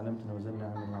وانفعنا بما علمتنا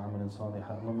وزدنا علما وعملا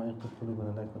صالحا. اللهم أيقظ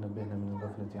قلوبنا لك ونبهنا من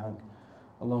الغفلة عنك.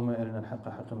 اللهم أرنا الحق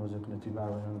حقا وارزقنا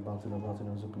اتباعه وأرنا الباطل باطلا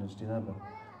وارزقنا اجتنابه.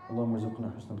 اللهم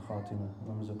ارزقنا حسن الخاتمة.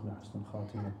 اللهم ارزقنا حسن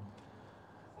الخاتمة.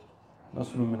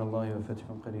 نصر من الله وفتح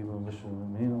قريب وبشر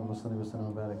المؤمنين. اللهم صل وسلم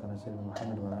وبارك على سيدنا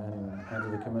محمد وعلى آله وصحبه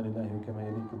بكمال الله وكما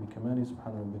يليق بكماله.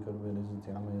 سبحان ربك رب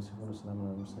العزة عما يصفون وسلام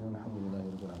على المرسلين الحمد لله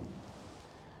رب العالمين.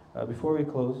 Before we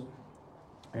close,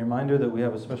 a reminder that we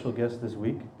have a special guest this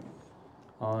week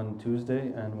on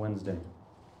Tuesday and Wednesday.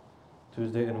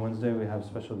 Tuesday and Wednesday we have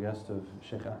special guest of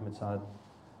Sheikh Ahmed Saad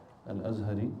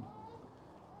al-Azhari.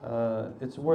 It's worth